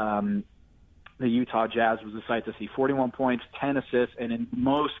the Utah Jazz was a sight to see. 41 points, 10 assists, and in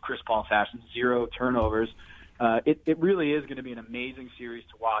most Chris Paul fashion, 0 turnovers. It really is going to be an amazing series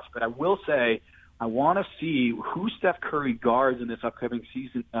to watch. But I will say I want to see who Steph Curry guards in this upcoming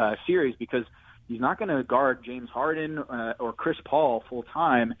series because he's not going to guard James Harden or Chris Paul full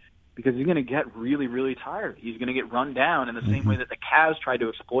time because he's going to get really, really tired. He's going to get run down in the same way that the Cavs tried to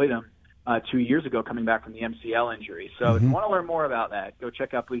exploit him 2 years ago coming back from the MCL injury. So if you want to learn more about that, go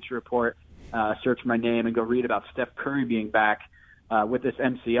check out Bleacher Report, search my name, and go read about Steph Curry being back with this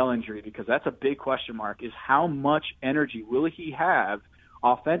MCL injury because that's a big question mark is how much energy will he have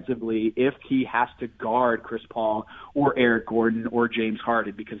offensively if he has to guard Chris Paul or Eric Gordon or James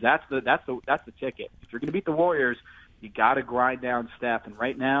Harden because that's the ticket. If you're going to beat the Warriors, You got to grind down Steph, and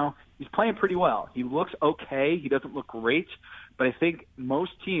right now he's playing pretty well. He looks okay. He doesn't look great, but I think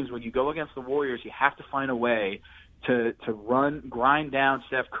most teams, when you go against the Warriors, you have to find a way to grind down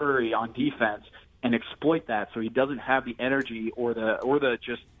Steph Curry on defense and exploit that, so he doesn't have the energy or the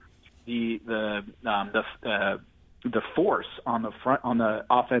force on the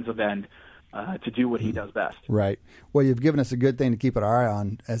offensive end to do what he does best. Right. Well, you've given us a good thing to keep an eye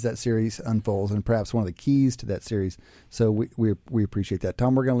on as that series unfolds, and perhaps one of the keys to that series. So we appreciate that.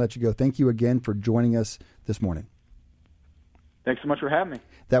 Tom, we're going to let you go. Thank you again for joining us this morning. Thanks so much for having me.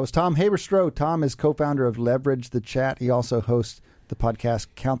 That was Tom Haberstroh. Tom is co-founder of Leverage the Chat. He also hosts the podcast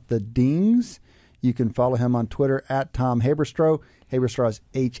Count the Dings. You can follow him on Twitter at Tom Haberstroh. Haberstroh is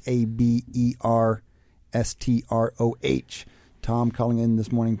Haberstroh. Tom calling in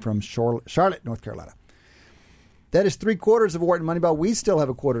this morning from Charlotte, North Carolina. That is 3/4 of Wharton Moneyball. We still have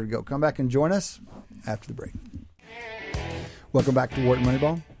a quarter to go. Come back and join us after the break. Welcome back to Wharton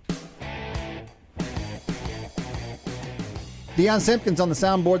Moneyball. Deion Simpkins on the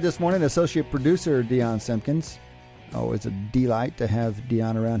soundboard this morning. Associate producer Deion Simpkins. Oh, it's a delight to have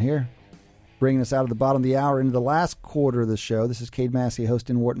Deion around here. Bringing us out of the bottom of the hour into the last quarter of the show. This is Cade Massey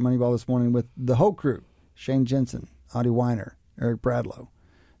hosting Wharton Moneyball this morning with the whole crew. Shane Jensen, Audie Weiner, Eric Bradlow.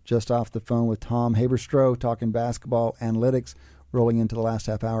 Just off the phone with Tom Haberstroh talking basketball analytics. Rolling into the last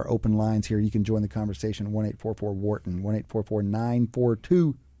half hour. Open lines here. You can join the conversation. 1-844-WHARTON.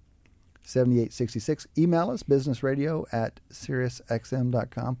 1-844-942-7866. Email us,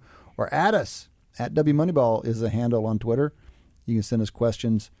 businessradio@SiriusXM.com. Or add us. @WMoneyball is the handle on Twitter. You can send us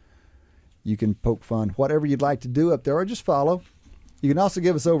questions. You can poke fun, whatever you'd like to do up there, or just follow. You can also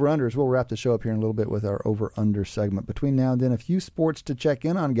give us over-unders. We'll wrap the show up here in a little bit with our over-under segment. Between now and then, a few sports to check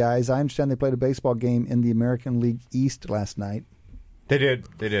in on, guys. I understand they played a baseball game in the American League East last night. They did.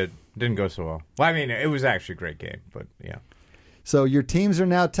 Didn't go so well. Well, I mean, it was actually a great game, but yeah. So your teams are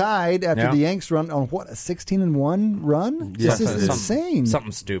now tied after the Yanks run on, what, a 16-1 run? Yeah. This is insane.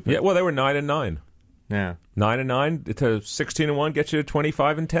 Something stupid. Yeah, well, they were 9-9. Yeah, 9-9 to 16-1 gets you to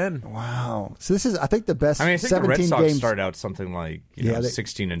 25-10. Wow! So this is, I think, the best. I mean, I think 17 the Red Sox games. started out something like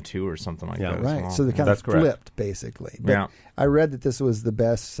 16-2 or something like that. Right. Well. So they kind That's of correct. flipped basically. But I read that this was the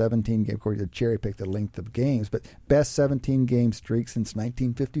best 17 game. Of course, they cherry picked the length of games, but best 17 game streak since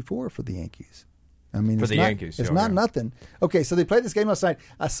 1954 for the Yankees. I mean, Yankees, it's not nothing. Okay, so they played this game last night.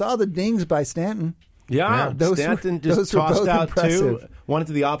 I saw the dings by Stanton. Yeah, Stanton just tossed out impressive. 2. One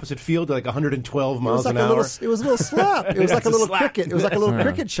to the opposite field at like 112 miles an hour. It was a little slap. It was like a little cricket. It was like a little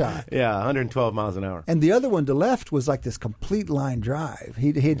cricket shot. Yeah, 112 miles an hour. And the other one to left was like this complete line drive.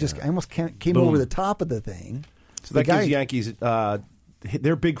 He had just almost came over the top of the thing. So that gives Yankees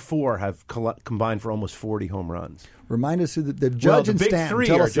their big four have combined for almost 40 home runs. Remind us who the Judge and the big Stanton. three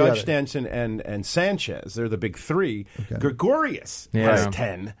Tell are us Judge, Stanton, and Sanchez. They're the big three. Okay. Gregorius has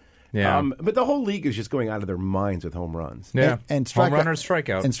 10. Yeah. But the whole league is just going out of their minds with home runs. Yeah. And home runners,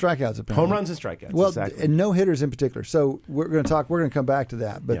 strikeouts. And strikeouts, apparently. Home runs and strikeouts, well, exactly. and no-hitters in particular. So we're going to come back to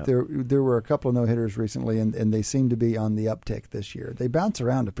that. But there were a couple of no-hitters recently, and they seem to be on the uptick this year. They bounce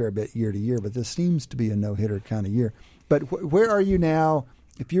around a fair bit year to year, but this seems to be a no-hitter kind of year. But where are you now?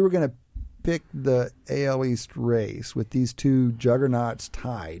 If you were going to pick the AL East race with these two juggernauts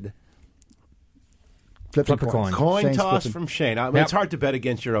tied, flip a coin. Coin toss from Shane. I mean, it's hard to bet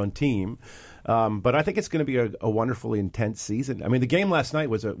against your own team. But I think it's going to be a wonderfully intense season. I mean, the game last night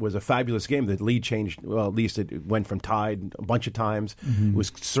was a fabulous game. The lead changed. Well, at least it went from tied a bunch of times. It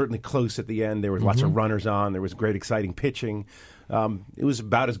was certainly close at the end. There were lots of runners on. There was great, exciting pitching. It was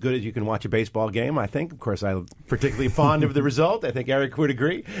about as good as you can watch a baseball game, I think. Of course, I'm particularly fond of the result. I think Eric would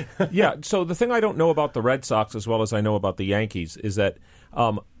agree. Yeah, so the thing I don't know about the Red Sox as well as I know about the Yankees is that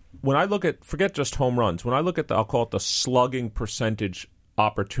when I look at, forget just home runs, when I look at I'll call it the slugging percentage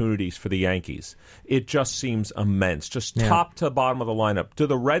opportunities for the Yankees, it just seems immense, just top to bottom of the lineup. To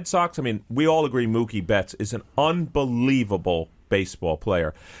the Red Sox, I mean, we all agree Mookie Betts is an unbelievable baseball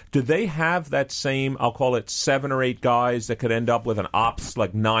player. Do they have that same, I'll call it 7 or 8 guys that could end up with an ops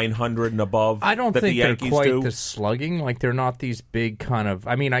like 900 and above? I don't that think the Yankees they're quite do? the slugging. Like, they're not these big kind of...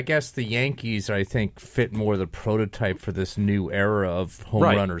 I mean, I guess the Yankees, I think, fit more the prototype for this new era of home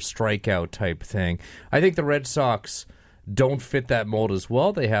run or strikeout type thing. I think the Red Sox don't fit that mold as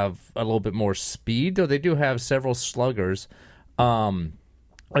well. They have a little bit more speed, though they do have several sluggers. I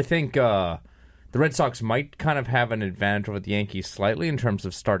think... the Red Sox might kind of have an advantage over the Yankees slightly in terms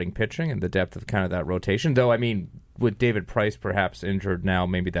of starting pitching and the depth of kind of that rotation. Though, I mean, with David Price perhaps injured now,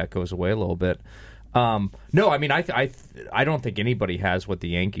 maybe that goes away a little bit. No, I mean, I don't think anybody has what the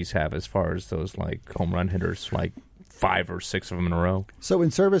Yankees have as far as those like home run hitters, like 5 or 6 of them in a row. So in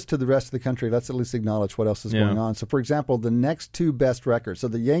service to the rest of the country, let's at least acknowledge what else is going on. So, for example, the next 2 best records. So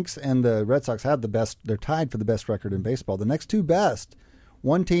the Yanks and the Red Sox have the best. They're tied for the best record in baseball. The next 2 best,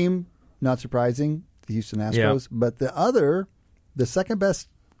 one team, not surprising, the Houston Astros, but the other, the second best,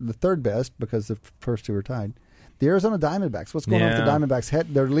 the third best, because the first 2 are tied, the Arizona Diamondbacks. What's going on with the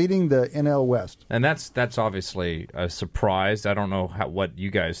Diamondbacks? They're leading the NL West. And that's obviously a surprise. I don't know what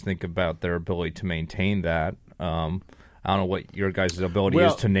you guys think about their ability to maintain that. I don't know what your guys' ability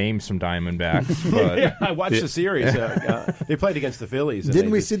is to name some Diamondbacks. But I watched the series. They played against the Phillies. Didn't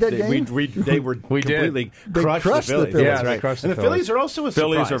we see that game? They were completely crushed the Phillies. Yeah, right. crushed and the Phillies are also a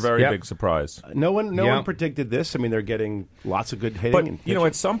surprise. Phillies are a very big surprise. No one predicted this. I mean, they're getting lots of good hitting. But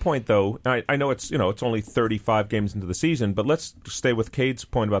at some point, though, I know it's only 35 games into the season, but let's stay with Cade's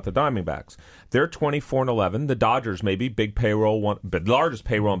point about the Diamondbacks. They're 24-11. The Dodgers, maybe big payroll, the largest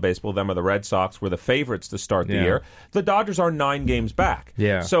payroll in baseball. Them are the Red Sox, were the favorites to start the year. The Dodgers are 9 games back.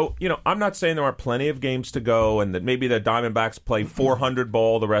 Yeah. So I'm not saying there aren't plenty of games to go, and that maybe the Diamondbacks play 400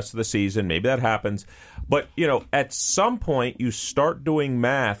 ball the rest of the season. Maybe that happens. But at some point you start doing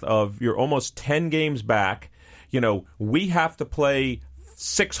math of you're almost 10 games back. We have to play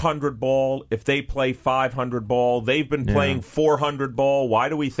 600 ball if they play 500 ball. They've been playing 400 ball. Why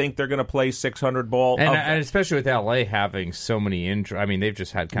do we think they're going to play 600 ball? And especially with LA having so many injuries. I mean, they've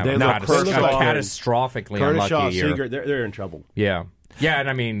just had kind of a catastrophically unlucky year. Seager, they're in trouble. Yeah. Yeah, and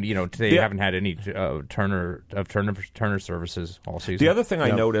I mean, they haven't had any Turner services all season. The other thing I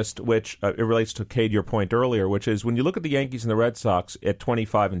noticed, which it relates to Cade, your point earlier, which is when you look at the Yankees and the Red Sox at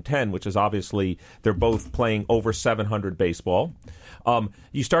 25-10, which is obviously they're both playing over 700 baseball.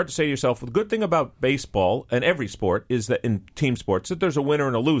 You start to say to yourself, well, the good thing about baseball and every sport is that in team sports that there's a winner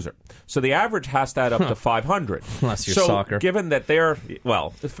and a loser. So the average has to add up to 500. Unless you're soccer. Given that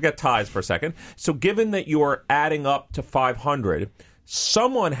let's forget ties for a second. So given that you're adding up to 500,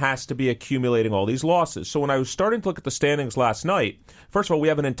 someone has to be accumulating all these losses. So when I was starting to look at the standings last night, first of all, we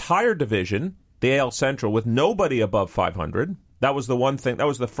have an entire division, the AL Central, with nobody above 500. That was the one thing. That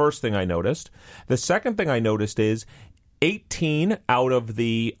was the first thing I noticed. The second thing I noticed is 18 out of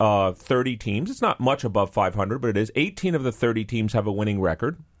the 30 teams, it's not much above 500, but it is, 18 of the 30 teams have a winning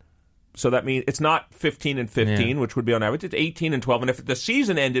record. So that means it's not 15-15, which would be on average. It's 18-12. And if the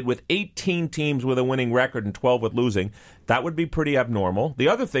season ended with 18 teams with a winning record and 12 with losing, that would be pretty abnormal. The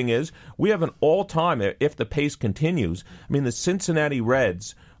other thing is we have an all-time, if the pace continues, I mean, the Cincinnati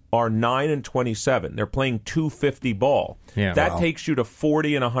Reds are 9-27. They're playing .250 ball. Yeah, that takes you to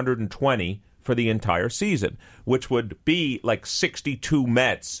 40 and 120 for the entire season, which would be like 62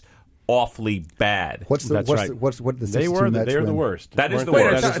 Mets. Awfully bad. What's the They're the worst. That is the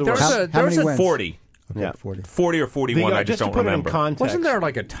worst. How many wins? 40. Okay, 40 or 41, I just don't remember. Wasn't there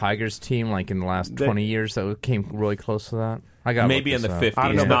like a Tigers team like in the last 20 years that came really close to that? Maybe in the 50s.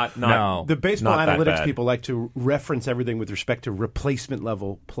 I don't know, no. The baseball not analytics people like to reference everything with respect to replacement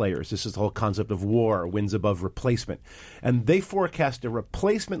level players. This is the whole concept of WAR, wins above replacement. And they forecast a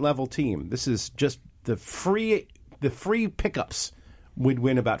replacement level team. This is just the free pickups would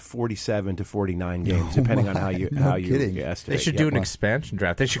win about 47 to 49 games, depending on how you estimate. They should do an expansion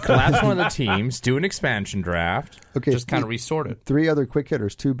draft. They should collapse one of the teams, do an expansion draft, just kind of resort it. 3 other quick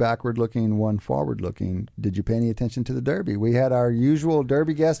hitters, 2 backward-looking, 1 forward-looking. Did you pay any attention to the Derby? We had our usual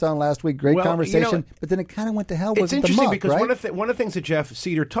Derby guest on last week. Great conversation, but then it kind of went to hell. It's interesting because right? one of the things that Jeff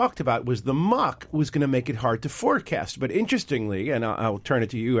Cedar talked about was the muck was going to make it hard to forecast. But interestingly, and I'll turn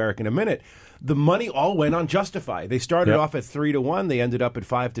it to you, Eric, in a minute, the money all went on Justify. They started off at 3-1. They ended up at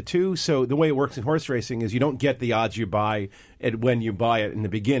 5-2. So the way it works in horse racing is you don't get the odds you buy when you buy it in the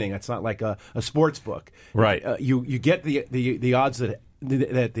beginning. It's not like a sports book. Right. You get the odds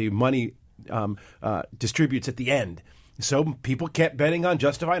that the money distributes at the end. So people kept betting on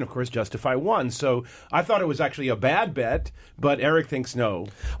Justify, and of course Justify won. So I thought it was actually a bad bet, but Eric thinks no.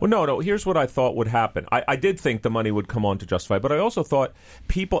 Well, no. Here's what I thought would happen. I did think the money would come on to Justify, but I also thought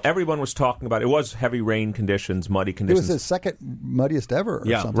everyone was talking about it was heavy rain conditions, muddy conditions. It was the second muddiest ever or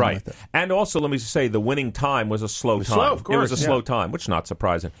something right. like that. And also, let me just say, the winning time was a slow time. Slow, of course, it was a slow time, which is not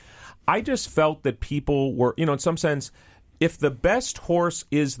surprising. I just felt that people were, in some sense, if the best horse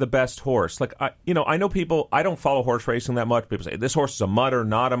is the best horse, like, I know people, I don't follow horse racing that much. People say, this horse is a mudder,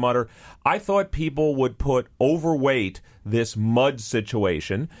 not a mudder. I thought people would put overweight this mud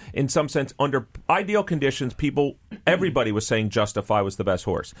situation. In some sense, under ideal conditions, everybody was saying Justify was the best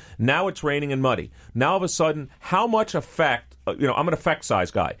horse. Now it's raining and muddy. Now all of a sudden, how much effect, I'm an effect size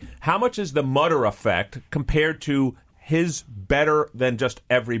guy. How much is the mudder effect compared to his better than just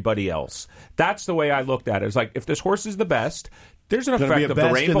everybody else? That's the way I looked at it. It's like, if this horse is the best, There's an Gonna be effect a of the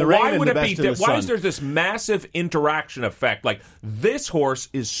best rain, in but the rain why and would the it be? best in the Why is sun. there this massive interaction effect? Like this horse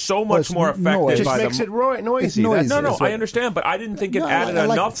is so much it's more noise. affected It just by makes the. it noisy. It's noisy. No, That's I what- understand, but I didn't think it No, added I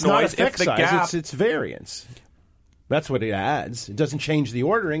like- enough It's not noise. If effect the size, gap, it's variance. That's what it adds. It doesn't change the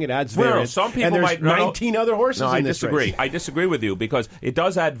ordering. It adds Well, variance. some people and there's might 19 other horses No, in I this disagree. race. I disagree with you because it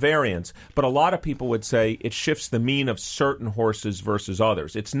does add variance, but a lot of people would say it shifts the mean of certain horses versus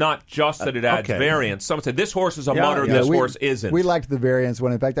others. It's not just that it adds okay. variance. Someone said this horse is a Yeah, munter, yeah. this we, horse isn't. We liked the variance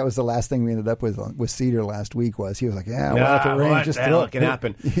one. In fact, that was the last thing we ended up with Cedar last week. Was he was like, "Yeah, well, if it rains, what just the throw hell it. can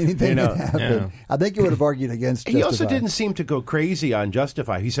happen?" Anything You know. can happen." Yeah. I think you would have argued against. He also Justify. didn't seem to go crazy on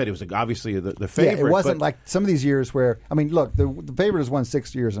Justify. He said it was obviously the Yeah, favorite. it wasn't but like some of these years where I mean, look, the favorite has won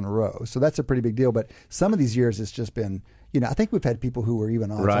 6 years in a row, so that's a pretty big deal. But some of these years, it's just been, I think we've had people who were even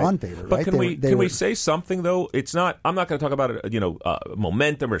odds Right. on favorite. But right? can we say something though? It's not. I'm not going to talk about it.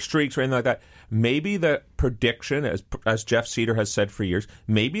 Momentum or streaks or anything like that. Maybe the prediction, as Jeff Cedar has said for years,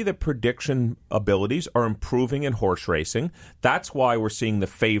 maybe the prediction abilities are improving in horse racing. That's why we're seeing the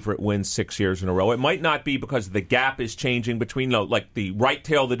favorite win 6 years in a row. It might not be because the gap is changing between like the right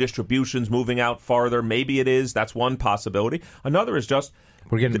tail, the distribution's moving out farther. Maybe it is. That's one possibility. Another is just.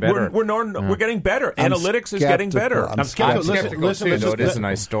 We're getting better. We're getting better. I'm Analytics is getting better. skeptical. I'm skeptical. Listen, too, though. It is a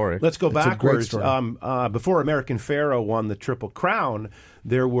nice story. Let's go It's a great backwards. story. Before American Pharoah won the Triple Crown,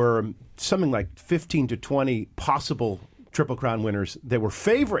 there were something like 15 to 20 possible Triple Crown winners that were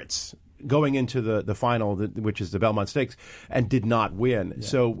favorites going into the final, which is the Belmont Stakes, and did not win. Yeah.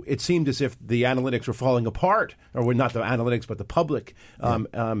 So it seemed as if the analytics were falling apart, or not the analytics, but the public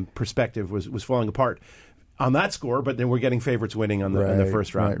perspective was falling apart on that score, but then we're getting favorites winning on in the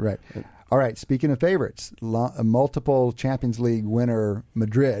first round. Right. All right, speaking of favorites, multiple Champions League winner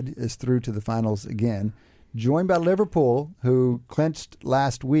Madrid is through to the finals again, joined by Liverpool, who clinched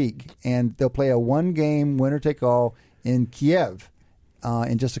last week, and they'll play a one-game winner-take-all in Kiev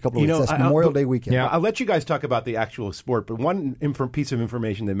in just a couple of weeks. That's Memorial Day weekend. Yeah. I'll let you guys talk about the actual sport, but one piece of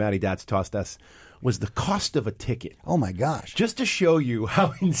information that Matty Datz tossed us was the cost of a ticket. Oh, my gosh. Just to show you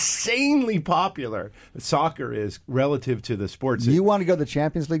how insanely popular soccer is relative to the sports. You want to go to the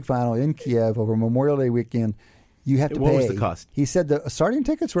Champions League final in Kiev over Memorial Day weekend, you have to pay. What was the cost? He said the starting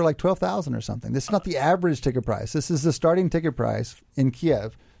tickets were like $12,000 or something. This is not the average ticket price. This is the starting ticket price in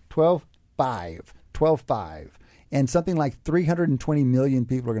Kiev, $12,500. And something like 320 million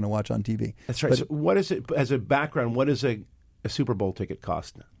people are going to watch on TV. That's right. But so what is it, as a background, what does a Super Bowl ticket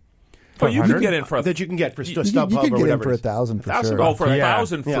cost? Well, you can get in for that you can get for you StubHub could or get in whatever. for 1,000 for sure. Oh, for Yeah.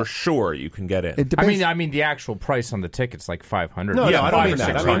 1,000 for sure you can get in. It depends. I mean, the actual price on the ticket's like $500. No, Yeah, I don't $500 mean or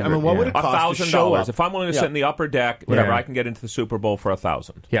that. $600. I mean, what would it cost to show up? $1,000. If I'm willing to sit in the upper deck, Whatever. I can get into the Super Bowl for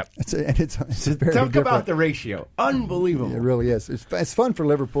 1,000. Yep. It's very Talk different. about the ratio. Unbelievable. It really is. It's fun for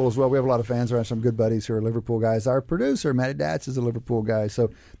Liverpool as well. We have a lot of fans around, some good buddies who are Liverpool guys. Our producer, Matty Datz, is a Liverpool guy, so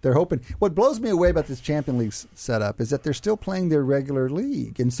they're hoping. What blows me away about this Champions League setup is that they're still playing their regular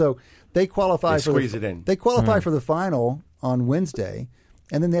league, and so they qualify They for squeeze it in. They qualify for the final on Wednesday,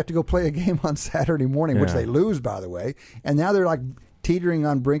 and then they have to go play a game on Saturday morning, which they lose, by the way. And now they're like teetering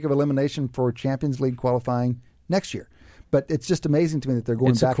on brink of elimination for Champions League qualifying next year. But it's just amazing to me that they're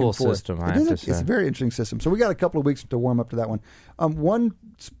going It's a back cool and forth. system, I have to say. It's a very interesting system. So we got a couple of weeks to warm up to that one. One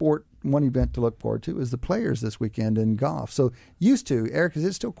event to look forward to is the Players this weekend in golf. So Eric, does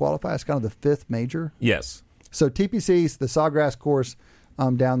it still qualify as kind of the fifth major? Yes. So TPC's the Sawgrass course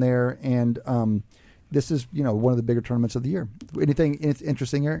down there, and this is one of the bigger tournaments of the year. Anything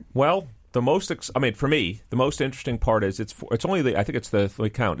interesting, Eric? Well, for me, the most interesting part is it's only I think it's the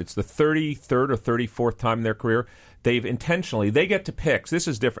 33rd or 34th time in their career they've intentionally they get to pick. This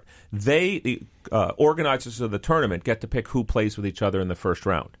is different. The organizers of the tournament get to pick who plays with each other in the first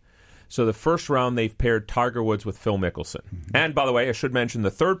round. So the first round, they've paired Tiger Woods with Phil Mickelson. Mm-hmm. And by the way, I should mention the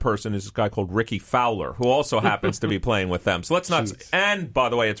third person is this guy called Ricky Fowler, who also happens to be playing with them. So let's not. And by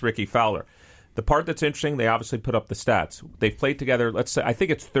the way, it's Ricky Fowler. The part that's interesting, they obviously put up the stats. They've played together, let's say, I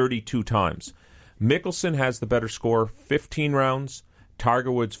think it's 32 times. Mickelson has the better score, 15 rounds.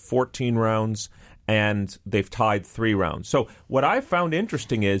 Tiger Woods, 14 rounds. And they've tied 3 rounds. So what I found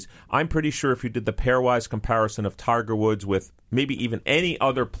interesting is I'm pretty sure if you did the pairwise comparison of Tiger Woods with maybe even any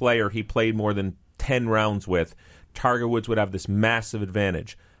other player he played more than 10 rounds with, Tiger Woods would have this massive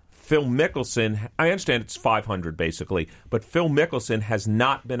advantage. Phil Mickelson, I understand it's 500 basically, but Phil Mickelson has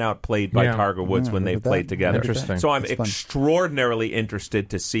not been outplayed by Tiger Woods when they've played together. Interesting. So I'm extraordinarily interested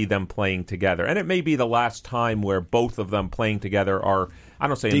to see them playing together. And it may be the last time where both of them playing together are, I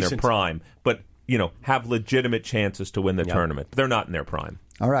don't say in their prime, but have legitimate chances to win the tournament. They're not in their prime.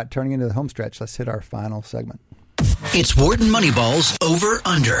 All right, turning into the home stretch, let's hit our final segment. It's Wharton Moneyball's Over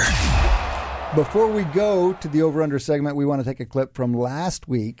Under. Before we go to the over-under segment, we want to take a clip from last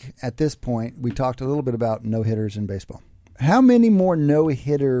week. At this point, we talked a little bit about no-hitters in baseball. How many more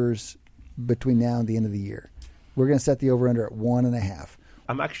no-hitters between now and the end of the year? We're going to set the over-under at 1.5.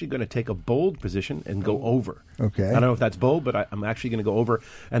 I'm actually going to take a bold position and go over. Okay. I don't know if that's bold, but I'm actually going to go over,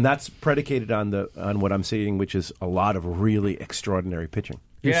 and that's predicated on what I'm seeing, which is a lot of really extraordinary pitching.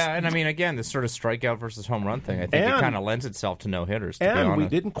 Yeah, and I mean, again, this sort of strikeout versus home run thing, I think it kind of lends itself to no-hitters, to be honest. And we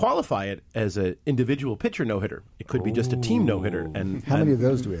didn't qualify it as an individual pitcher no-hitter. It could be just a team no-hitter. And how many of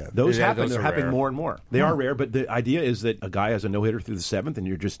those do we have? Those happen. Those They're are happening rare. more and more. They are rare, but the idea is that a guy has a no-hitter through the 7th, and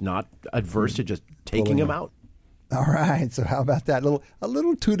you're just not adverse to just taking him out. All right, so how about that? A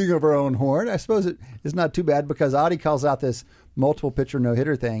little tooting of our own horn. I suppose it is not too bad because Adi calls out this multiple pitcher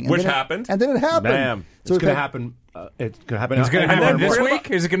no-hitter thing. Which happened. And then it happened. Bam. So it's going to happen. It's going to happen. It's going to happen this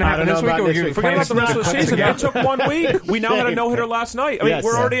week? Is it going to happen this week? Or Forget Forget about the rest of the season. It took 1 week. We now had a no-hitter last night. I mean,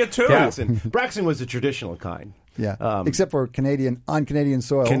 we're already at 2. Braxton was the traditional kind. Yeah, except for Canadian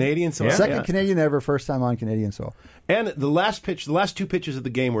soil. Canadian soil. Second Canadian ever, first time on Canadian soil. And the last 2 pitches of the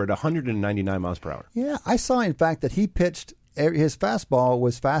game were at 199 miles per hour. Yeah, I saw, in fact, that he pitched, his fastball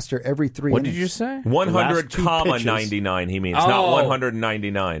was faster every 3 What innings. did you say? 100, two comma pitches. 99, he means. Oh. Not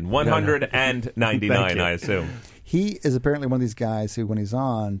 199. 199, I assume. He is apparently one of these guys who, when he's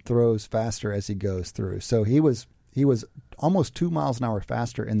on, throws faster as he goes through. So he was almost 2 miles an hour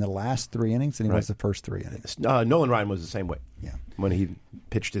faster in the last 3 innings than he was the first 3 innings. Nolan Ryan was the same way. Yeah. When he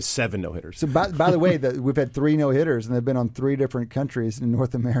pitched his 7 no-hitters. So, by the way, we've had 3 no-hitters, and they've been on 3 different countries in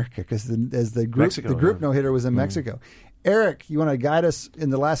North America because the group no-hitter was in Mexico. Eric, you want to guide us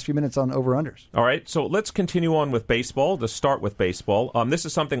in the last few minutes on over-unders? All right, so let's continue on with baseball. To start with baseball, this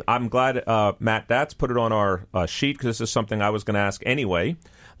is something I'm glad Matt Datz put it on our sheet because this is something I was going to ask anyway.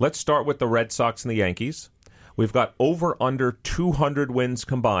 Let's start with the Red Sox and the Yankees. We've got over-under 200 wins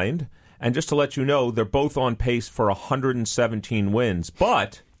combined. And just to let you know, they're both on pace for 117 wins.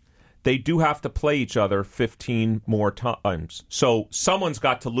 But they do have to play each other 15 more times. So someone's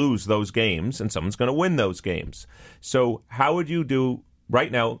got to lose those games, and someone's going to win those games. So how would you do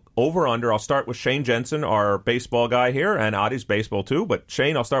right now, over-under? I'll start with Shane Jensen, our baseball guy here, and Adi's baseball too. But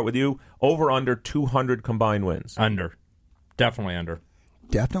Shane, I'll start with you. Over-under 200 combined wins. Under. Definitely under.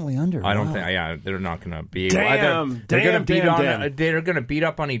 Definitely under. I don't think. Yeah, they're not going to be. Damn, they're going to beat damn. They're going to beat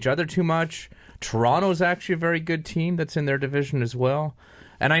up on each other too much. Toronto's actually a very good team that's in their division as well.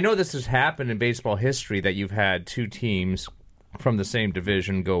 And I know this has happened in baseball history that you've had 2 teams from the same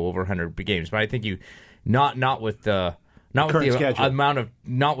division go over 100 games. But I think not with the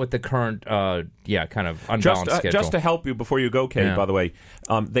current kind of unbalanced schedule. Just to help you before you go, Kate, by the way,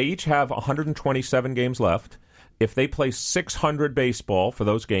 they each have 127 games left. If they play 600 baseball for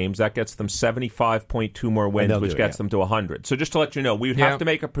those games, that gets them 75.2 more wins, which gets them to 100. So just to let you know, we would have to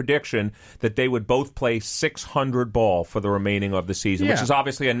make a prediction that they would both play 600 ball for the remaining of the season, which is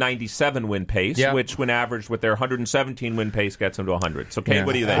obviously a 97-win pace, which when averaged with their 117-win pace gets them to 100. So, Kate,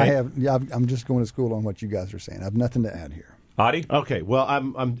 what do you think? I'm just going to school on what you guys are saying. I have nothing to add here. Adi? Okay, well,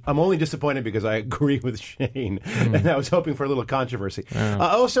 I'm only disappointed because I agree with Shane, and I was hoping for a little controversy.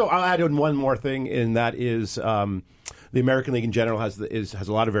 Also, I'll add in one more thing, and that is the American League in general has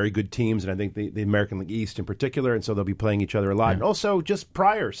a lot of very good teams, and I think the American League East in particular, and so they'll be playing each other a lot. And also, just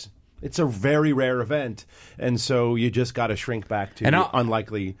priors. It's a very rare event, and so you just got to shrink back to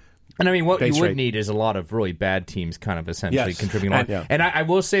unlikely. And I mean, what you would need is a lot of really bad teams kind of essentially contributing. And I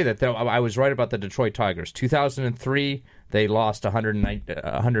will say that, though, I was right about the Detroit Tigers. 2003, they lost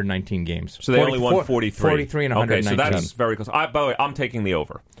 119 games. So they only won 43. 43 and 119. Okay, so that's very close. By the way, I'm taking the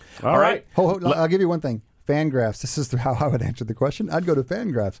over. All right. I'll give you one thing. Fangraphs. This is how I would answer the question. I'd go to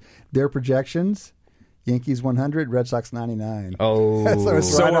Fangraphs. Their projections: Yankees 100, Red Sox 99. Oh, so we're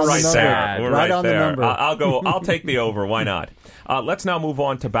right there. We're right on there. the number. I'll take the over. Why not? Let's now move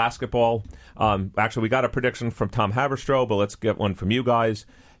on to basketball. Actually, we got a prediction from Tom Haberstroh, but let's get one from you guys.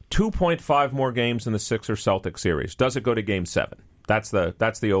 2.5 more games in the Sixers-Celtics series. Does it go to Game 7? That's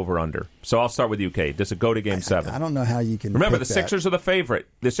the over-under. So I'll start with you, Kate. Does it go to Game 7? I don't know how you can. Remember, pick the Sixers are the favorite.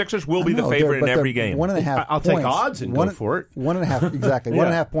 The Sixers will be the favorite in every game. 1.5 I'll points. take odds and go for it. 1.5 exactly.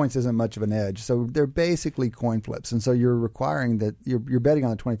 1.5 points isn't much of an edge. So they're basically coin flips, and so you're requiring that you're betting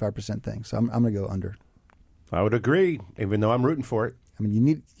on a 25% thing. So I'm going to go under. I would agree, even though I'm rooting for it. I mean, you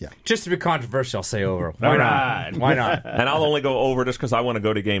need Just to be controversial, I'll say over. Why not? Why not? And I'll only go over just because I want to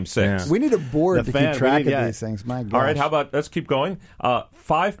go to Game 6. We need a board to keep track of these things. My gosh. All right, how about let's keep going.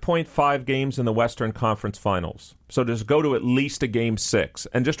 5.5 games in the Western Conference Finals. So does it go to at least a Game 6?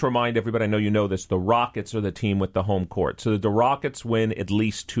 And just to remind everybody, I know you know this, the Rockets are the team with the home court. So the Rockets win at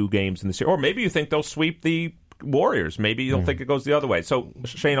least 2 games in the series. Or maybe you think they'll sweep the Warriors. Maybe you'll think it goes the other way. So,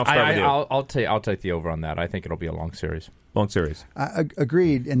 Shane, I'll start with you. I'll take the over on that. I think it'll be a long series. Long series.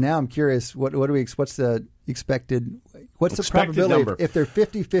 Agreed. And now I'm curious, what's the expected Expected probability number. if they're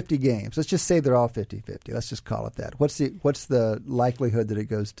 50-50 games? Let's just say they're all 50-50. Let's just call it that. What's the likelihood that it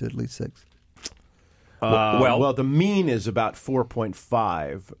goes to at least 6? Well, the mean is about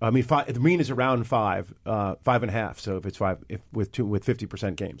 4.5. I mean, the mean is around 5, 5.5. So if it's 5, with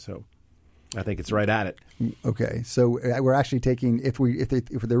 50% games, so I think it's right at it. Okay, so we're actually taking if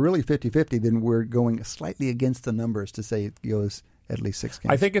they're really 50-50, then we're going slightly against the numbers to say it goes at least 6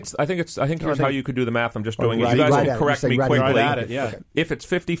 games. I think here's how you could do the math. I'm just doing it. right- You guys right can at it. correct You're me saying quickly. right at it, yeah. Okay. If it's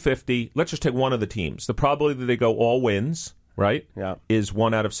 50-50, let's just take one of the teams. The probability that they go all wins, right, is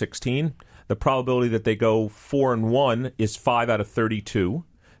 1 out of 16. The probability that they go 4-1 is 5 out of 32.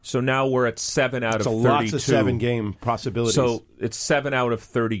 So now we're at 7 out of 32. So lots of 7-game possibilities. So it's 7 out of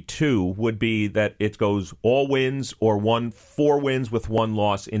 32 would be that it goes all wins or 4 wins with 1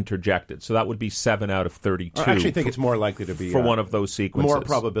 loss interjected. So that would be 7 out of 32. I actually think it's more likely to be for one of those sequences. More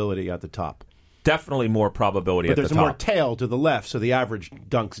probability at the top. Definitely more probability But at the there's top. more tail to the left, so the average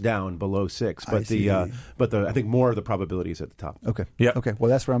dunks down below 6. But I think more of the probability is at the top. Okay. Yeah. Okay. Well,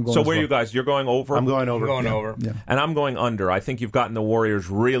 that's where I'm going. So as where well. you guys? You're going over? I'm going over. Over. Yeah. And I'm going under. I think you've gotten the Warriors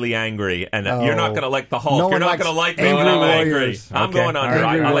really angry, and you're not going to like the Hulk. No you're one not likes going to like me angry when I'm angry. Warriors. I'm Okay. going under.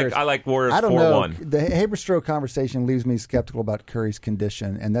 Angry Warriors. I like Warriors I don't know. 4-1. The Haberstroh conversation leaves me skeptical about Curry's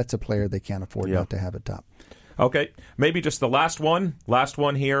condition, and that's a player they can't afford not to have at top. Okay, maybe just the last one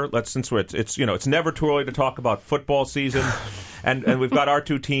here. Since it's never too early to talk about football season, and we've got our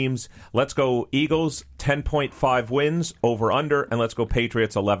two teams. Let's go Eagles 10.5 wins over under, and let's go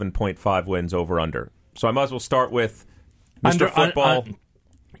Patriots 11.5 wins over under. So I might as well start with Mr. Football.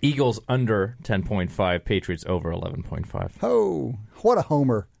 Eagles under 10.5, Patriots over 11.5. Oh, what a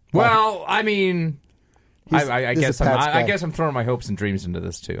homer! Well, I mean, I this guess is Pat's guy. I guess I'm throwing my hopes and dreams into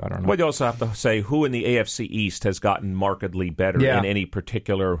this too. I don't know. Well, you also have to say who in the AFC East has gotten markedly better in any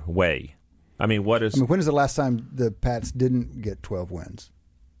particular way. I mean, when is the last time the Pats didn't get 12 wins?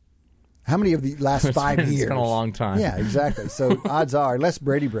 How many of the last 5 years? It's been a long time. Yeah, exactly. So odds are, unless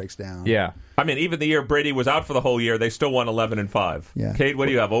Brady breaks down. Yeah. I mean, even the year Brady was out for the whole year, they still won 11-5. Yeah. Cade, what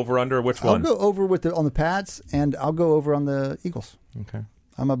do you have? Over, under, which one? I'll go over on the Pats, and I'll go over on the Eagles. Okay.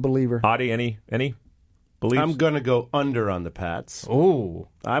 I'm a believer. Adi, any beliefs? I'm going to go under on the Pats. Oh.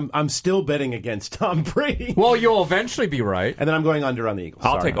 I'm still betting against Tom Brady. Well, you'll eventually be right. And then I'm going under on the Eagles.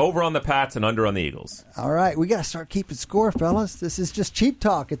 I'll take over on the Pats and under on the Eagles. All right, we got to start keeping score, fellas. This is just cheap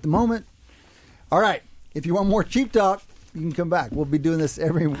talk at the moment. All right, if you want more cheap talk, you can come back. We'll be doing this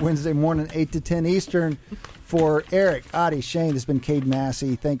every Wednesday morning, 8 to 10 Eastern. For Eric, Adi, Shane, this has been Cade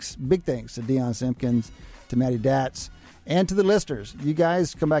Massey. Big thanks to Deion Simpkins, to Matty Datz, and to the listeners. You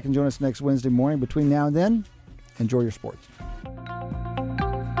guys come back and join us next Wednesday morning. Between now and then, enjoy your sports.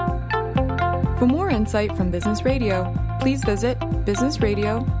 For more insight from Business Radio, please visit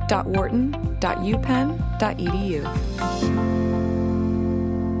businessradio.wharton.upenn.edu.